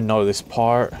no, I know this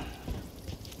part.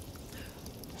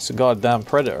 It's a goddamn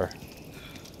predator.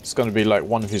 It's gonna be like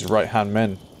one of his right-hand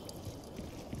men.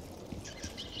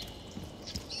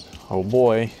 Oh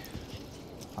boy.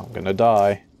 I'm gonna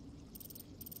die.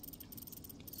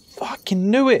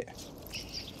 Fucking knew it!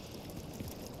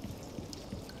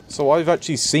 So I've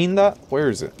actually seen that? Where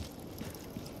is it?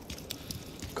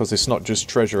 Because it's not just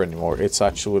treasure anymore, it's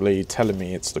actually telling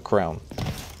me it's the crown.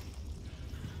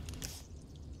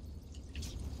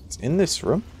 It's in this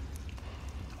room?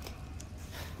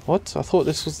 What? I thought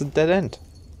this was the dead end.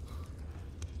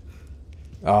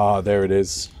 Ah, there it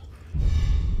is.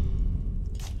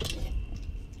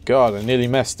 God, I nearly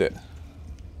messed it.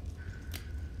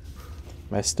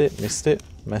 Messed it? Missed it?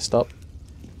 Messed up?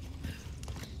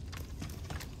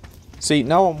 See,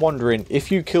 now I'm wondering,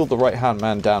 if you killed the right-hand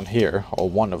man down here, or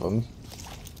one of them,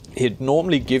 it'd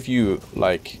normally give you,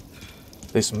 like,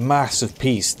 this massive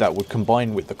piece that would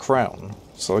combine with the crown.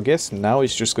 So I guess now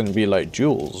it's just going to be like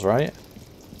jewels, right?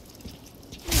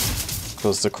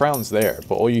 Because the crown's there,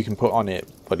 but all you can put on it,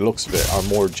 by the looks of it, are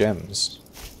more gems.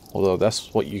 Although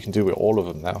that's what you can do with all of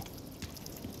them now.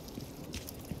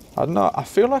 I don't know, I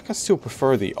feel like I still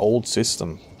prefer the old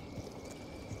system.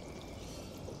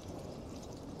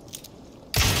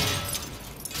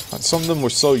 Like, some of them were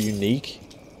so unique,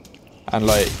 and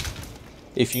like,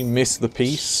 if you missed the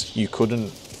piece, you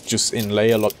couldn't just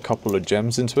inlay a couple of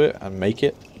gems into it and make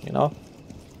it, you know?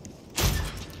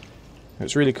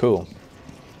 It's really cool.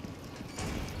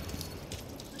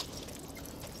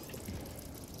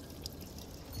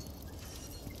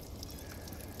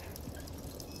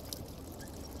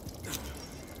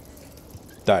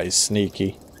 That is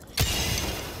sneaky.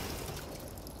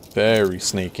 Very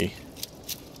sneaky.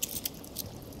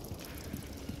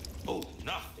 Oh,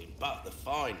 nothing but the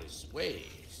finest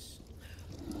wares.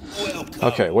 Welcome.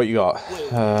 Okay, what you got?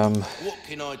 What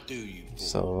can I do you for?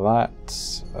 So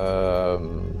that's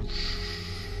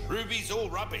Ruby's all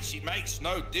rubbish. It makes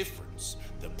no difference.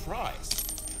 The price.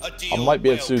 A deal I might be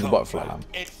able to do the well butterfly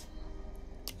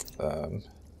lamp.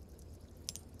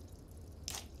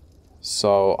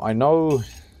 So I know.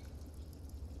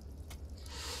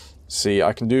 See,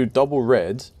 I can do double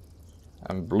red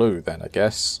and blue then, I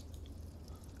guess.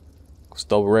 Because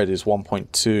double red is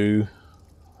 1.2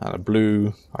 and a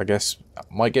blue, I guess,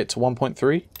 might get to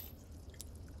 1.3.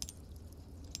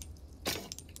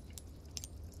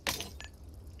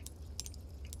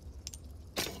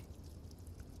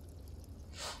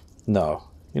 No.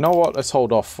 You know what? Let's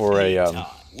hold off for a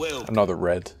another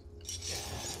red.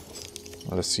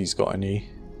 Unless he's got any.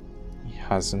 He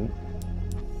hasn't.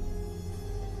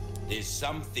 There's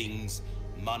some things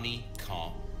money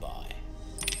can't buy.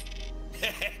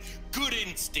 Good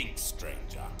instinct,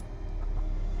 stranger.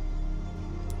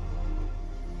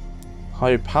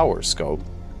 High power scope.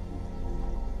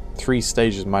 3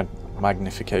 stages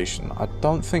magnification. I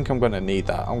don't think I'm going to need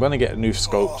that. I'm going to get a new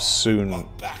scope soon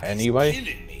anyway.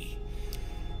 Killing me.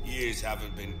 Years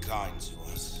haven't been kind to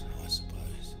us, I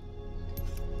suppose.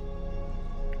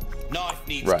 Knife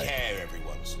needs care every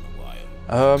once in a while.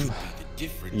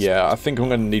 Yeah, I think I'm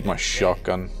going to need my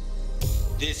shotgun.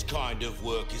 This kind of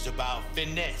work is about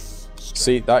finesse.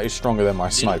 See, that is stronger than my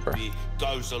sniper.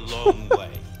 Goes a long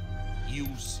way.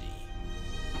 You'll see.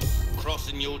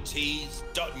 Crossing your T's,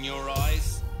 dotting your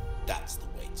I's. That's the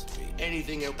way to be.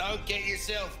 Anything else? Don't get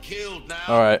yourself killed now.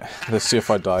 Alright, let's see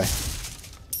if I die.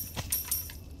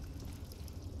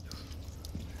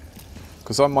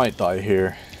 Because I might die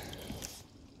here.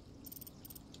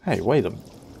 Hey, wait a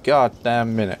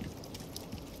goddamn minute.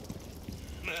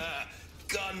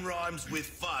 Gun rhymes with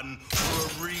fun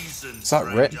for a reason. Is that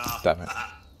red? Damn it. I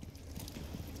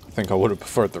think I would have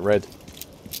preferred the red.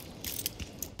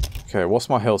 Okay, what's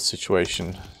my health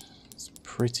situation? It's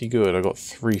pretty good. I got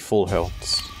 3 full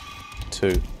healths.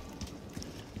 2.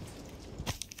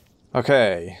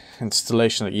 Okay,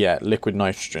 installation of, yeah, liquid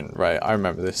nitrogen. Right, I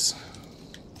remember this.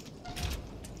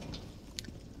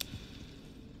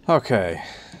 Okay.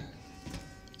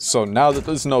 So now that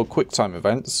there's no quick time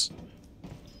events,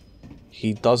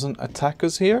 he doesn't attack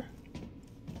us here?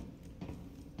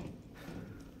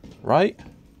 Right?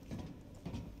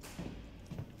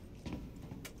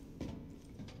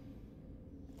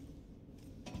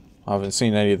 I haven't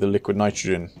seen any of the liquid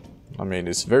nitrogen. I mean,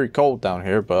 it's very cold down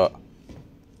here, but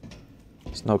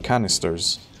there's no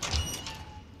canisters.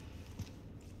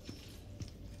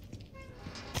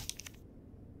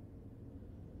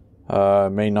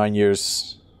 May 9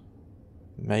 years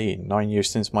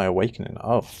since my awakening.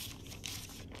 Oh.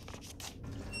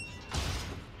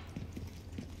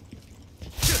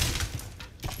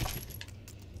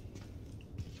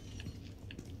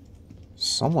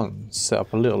 Someone set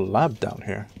up a little lab down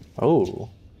here. Oh.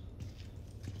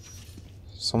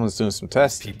 Someone's doing some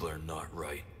testing. People are not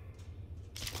right.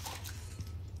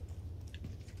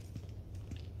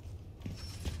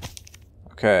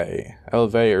 Okay.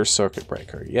 Elevator circuit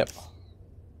breaker. Yep.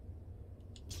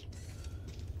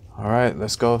 Alright,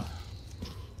 let's go.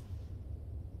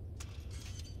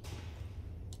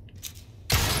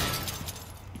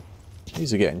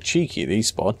 These are getting cheeky, these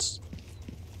spots.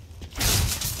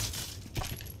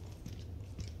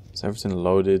 Is everything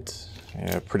loaded?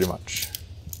 Yeah, pretty much.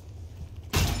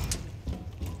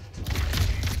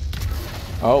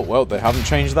 Oh, well, they haven't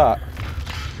changed that.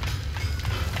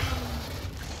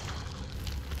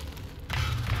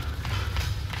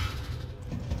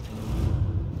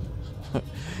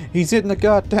 He's hitting the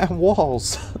goddamn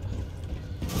walls.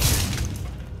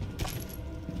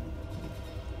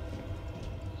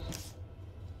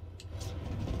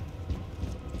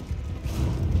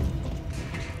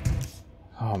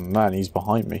 Oh man, he's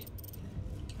behind me.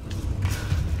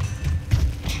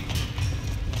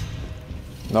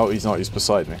 No, he's not. He's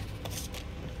beside me.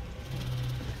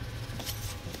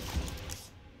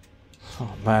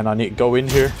 Oh man, I need to go in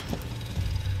here.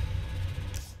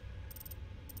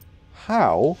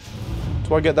 How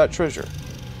do I get that treasure?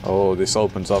 Oh, this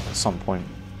opens up at some point.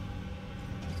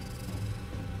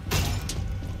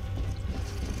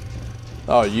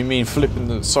 Oh, you mean flipping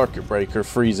the circuit breaker,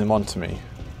 freeze him onto me?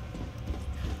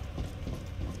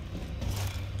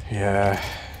 Yeah,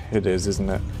 it is, isn't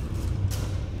it?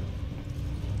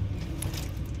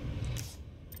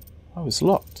 Oh, it's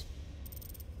locked.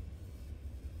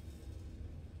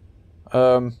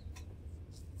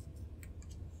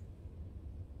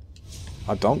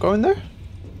 I don't go in there?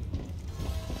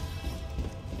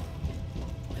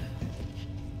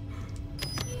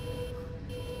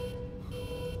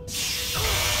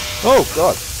 Oh,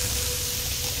 God.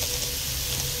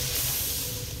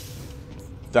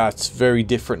 That's very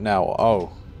different now.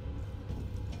 Oh.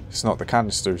 It's not the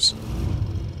canisters.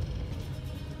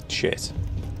 Shit.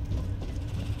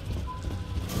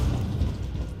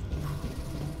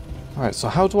 Alright, so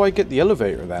how do I get the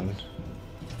elevator then?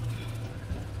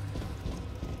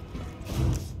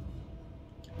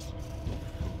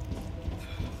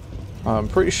 I'm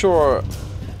pretty sure...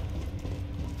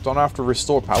 Don't I have to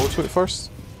restore power to it first?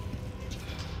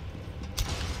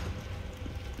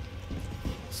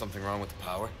 Something wrong with the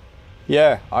power?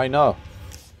 Yeah, I know.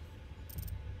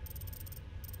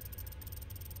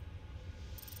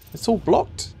 It's all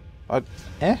blocked. I'm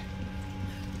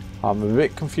a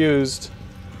bit confused.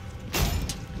 I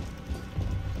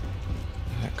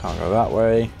can't go that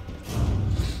way.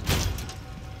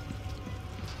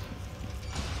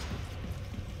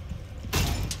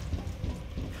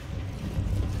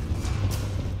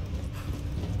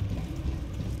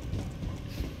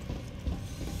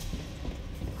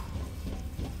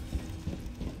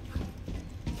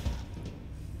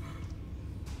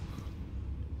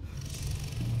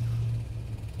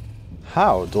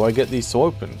 How do I get these to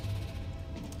open?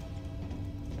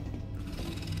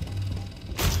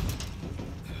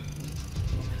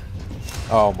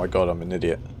 Oh my god, I'm an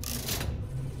idiot.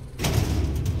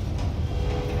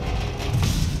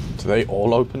 Do they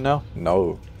all open now?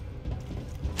 No.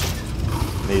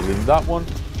 Needed that one.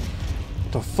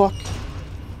 The fuck?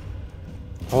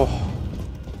 Oh.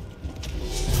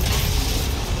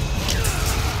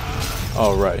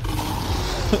 Oh, right.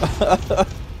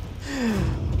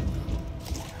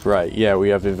 Right, yeah, we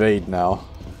have evade now.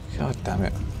 God damn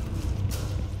it.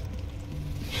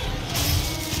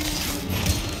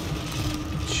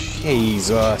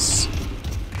 Jesus.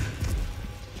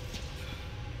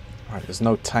 Alright, there's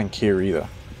no tank here either.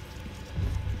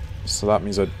 So that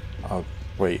means oh,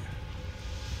 wait.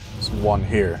 There's one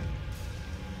here.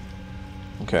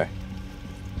 Okay.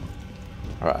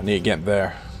 Alright, I need to get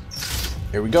there.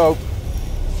 Here we go.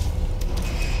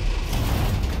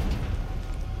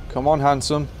 Come on,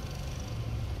 handsome.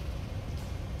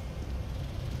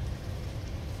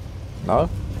 No?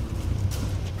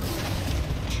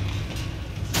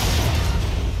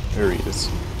 There he is.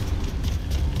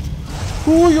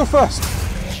 Ooh, you're fast!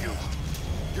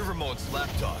 You're Ramon's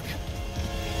lapdog.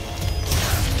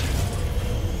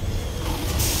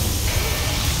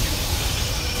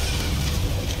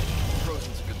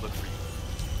 Frozen's a good look for you.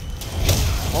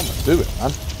 I'm gonna do it,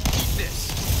 man. Eat this.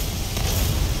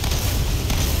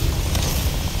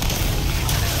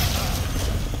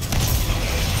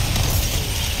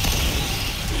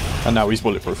 And now he's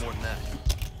bulletproof. More than that.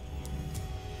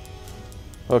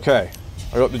 Okay,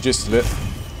 I got the gist of it.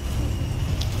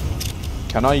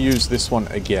 Can I use this one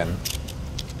again?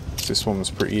 This one was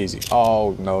pretty easy.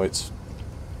 Oh no, it's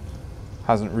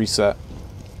hasn't reset.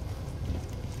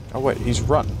 Oh wait, he's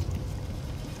run.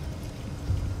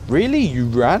 Really? You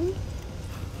ran?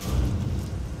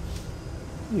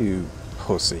 You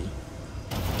pussy.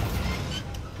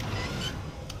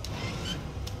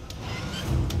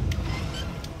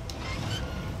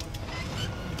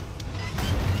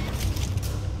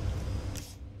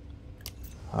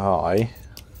 Oh, I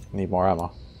need more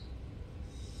ammo.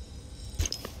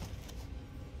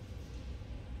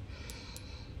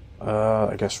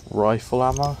 I guess rifle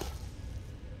ammo.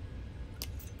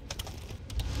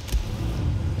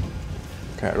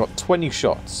 Okay, I got 20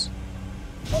 shots.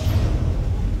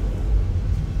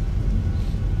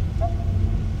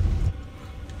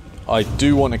 I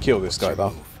do want to kill this guy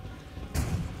though.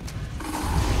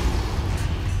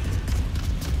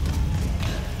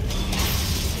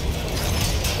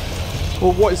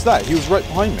 Well, what is that? He was right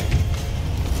behind me.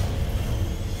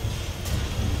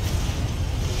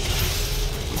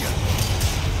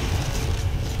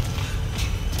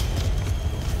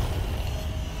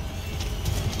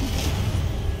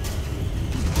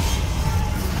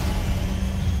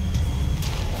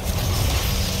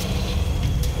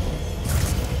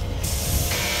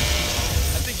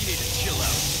 I think you need to chill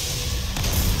out.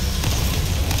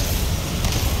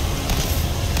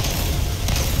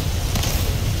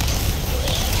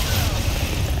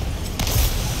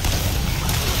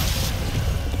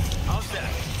 How's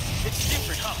that? It's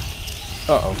different, huh?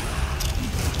 Uh-oh.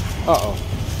 Uh-oh.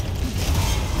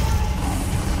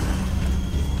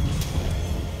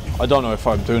 I don't know if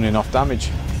I'm doing enough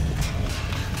damage.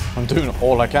 I'm doing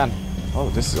all I can. Oh,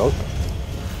 this is open.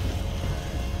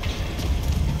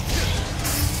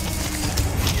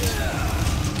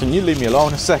 Can you leave me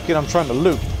alone a second? I'm trying to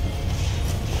loot.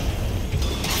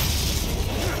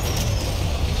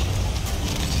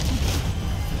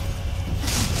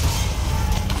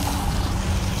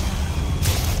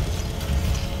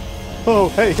 Oh,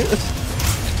 hey.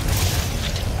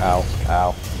 Ow,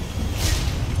 ow.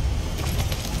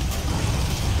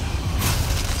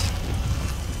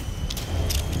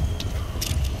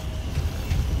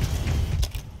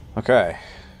 Okay.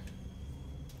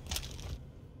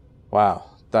 Wow,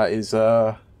 that is,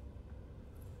 I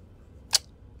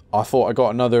thought I got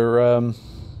another,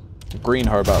 green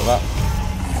herb out of that.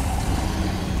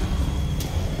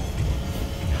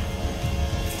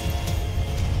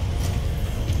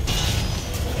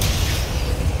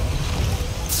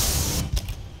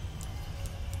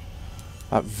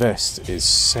 That vest is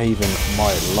saving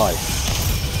my life.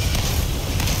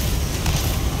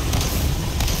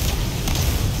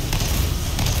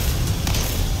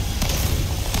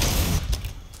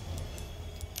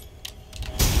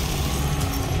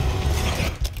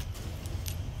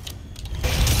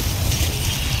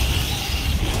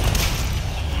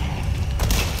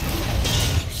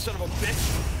 Son of a bitch.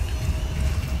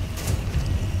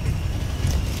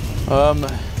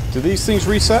 Do these things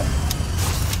reset?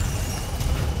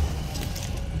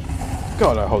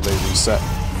 God, I hope they reset.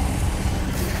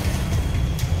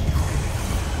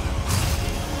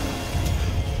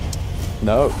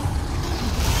 No.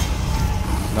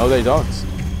 No, they don't.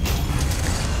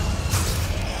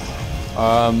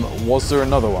 Was there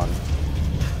another one?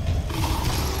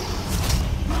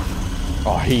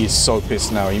 Oh, he is so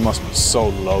pissed now. He must be so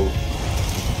low.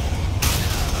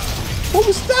 What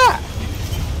was that?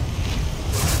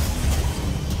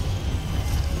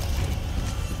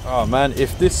 Oh man,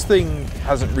 if this thing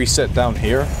hasn't reset down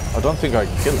here, I don't think I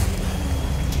can kill it.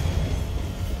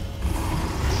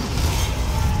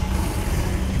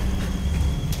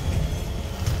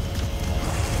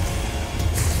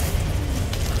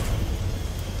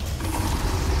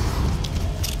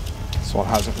 This one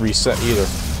hasn't reset either.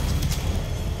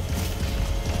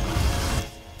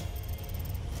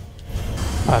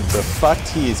 And the fact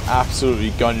he is absolutely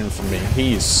gunning for me,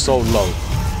 he is so low.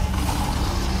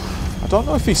 I don't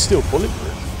know if he's still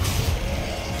bulletproof.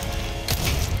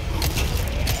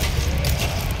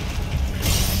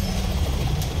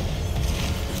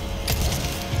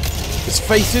 His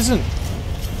face isn't.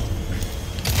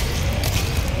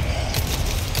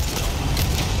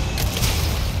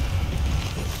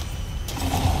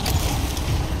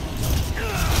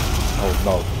 Oh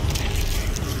no.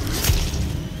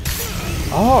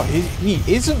 Oh, he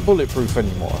isn't bulletproof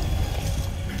anymore.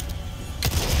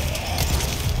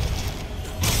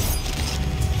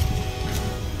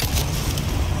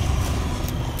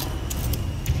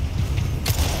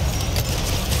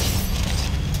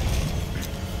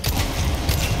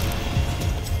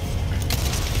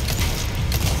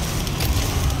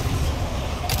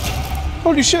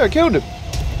 Holy shit, I killed him!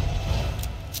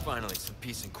 Finally, some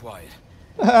peace and quiet.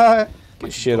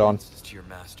 Get shit on. To your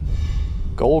master.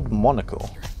 Gold monocle.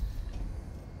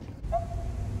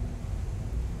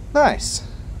 Nice.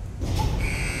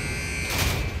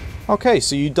 Okay,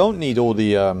 so you don't need all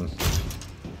the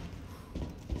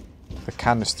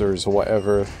canisters or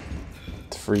whatever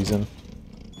to freeze him.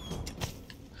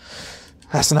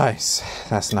 That's nice.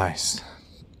 That's nice.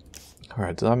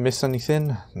 Alright, did I miss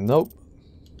anything? Nope.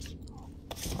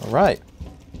 Alright.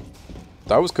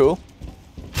 That was cool.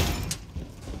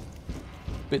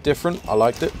 Bit different. I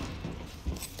liked it.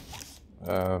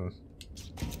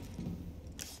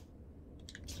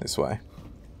 This way.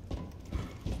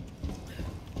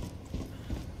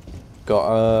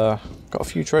 Got a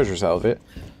few treasures out of it.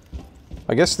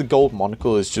 I guess the gold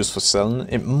monocle is just for selling.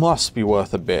 It must be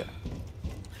worth a bit.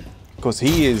 Because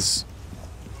he is,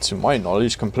 to my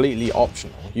knowledge, completely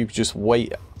optional. You could just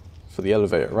wait for the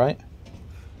elevator, right?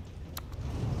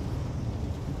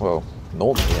 Well,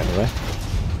 normally anyway.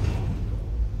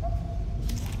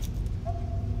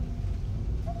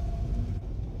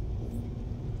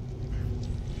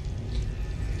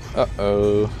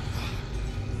 Uh-oh.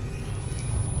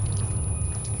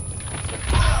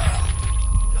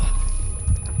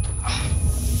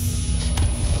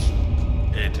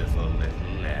 Pitiful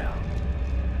little lamb.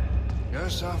 Your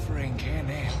suffering can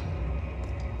end,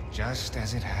 just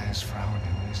as it has for our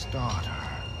newest daughter.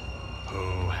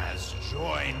 Who has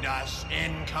joined us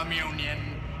in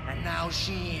communion, And now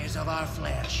she is of our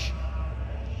flesh,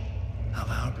 of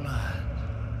our blood.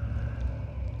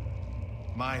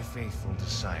 My faithful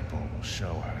disciple will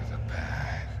show her the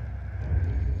path.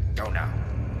 Go now.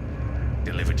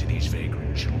 Deliver to these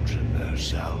vagrant children their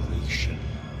salvation.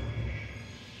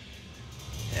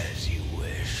 As you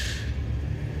wish.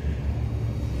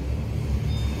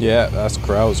 Yeah, that's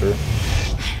Krauser.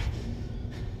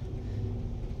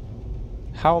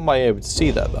 How am I able to see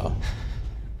that though?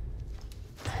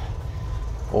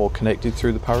 Or connected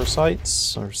through the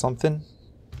parasites or something?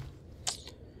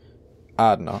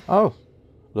 I don't know. Oh,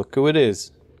 look who it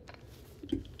is.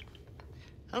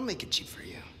 I'll make it cheap for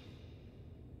you.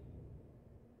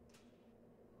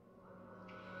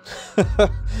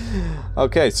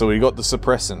 Okay, so we got the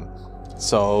suppressant.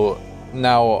 So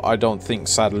now I don't think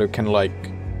Sadler can like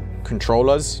control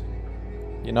us,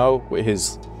 you know, with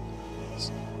his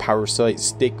parasite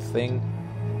stick thing.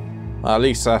 At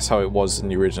least that's how it was in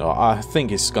the original. I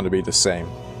think it's going to be the same.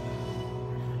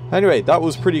 Anyway, that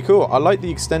was pretty cool. I like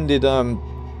the extended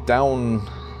down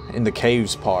in the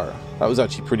caves part. That was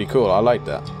actually pretty cool. I like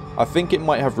that. I think it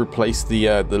might have replaced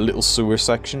the little sewer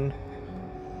section,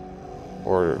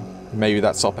 or maybe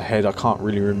that's up ahead. I can't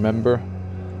really remember.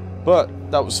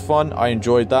 But that was fun. I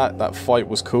enjoyed that. That fight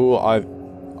was cool.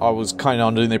 I was kind of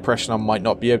under the impression I might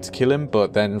not be able to kill him,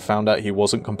 but then found out he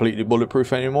wasn't completely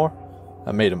bulletproof anymore.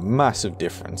 That made a massive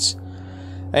difference.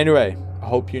 Anyway, I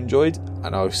hope you enjoyed,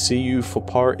 and I'll see you for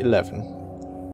part 11.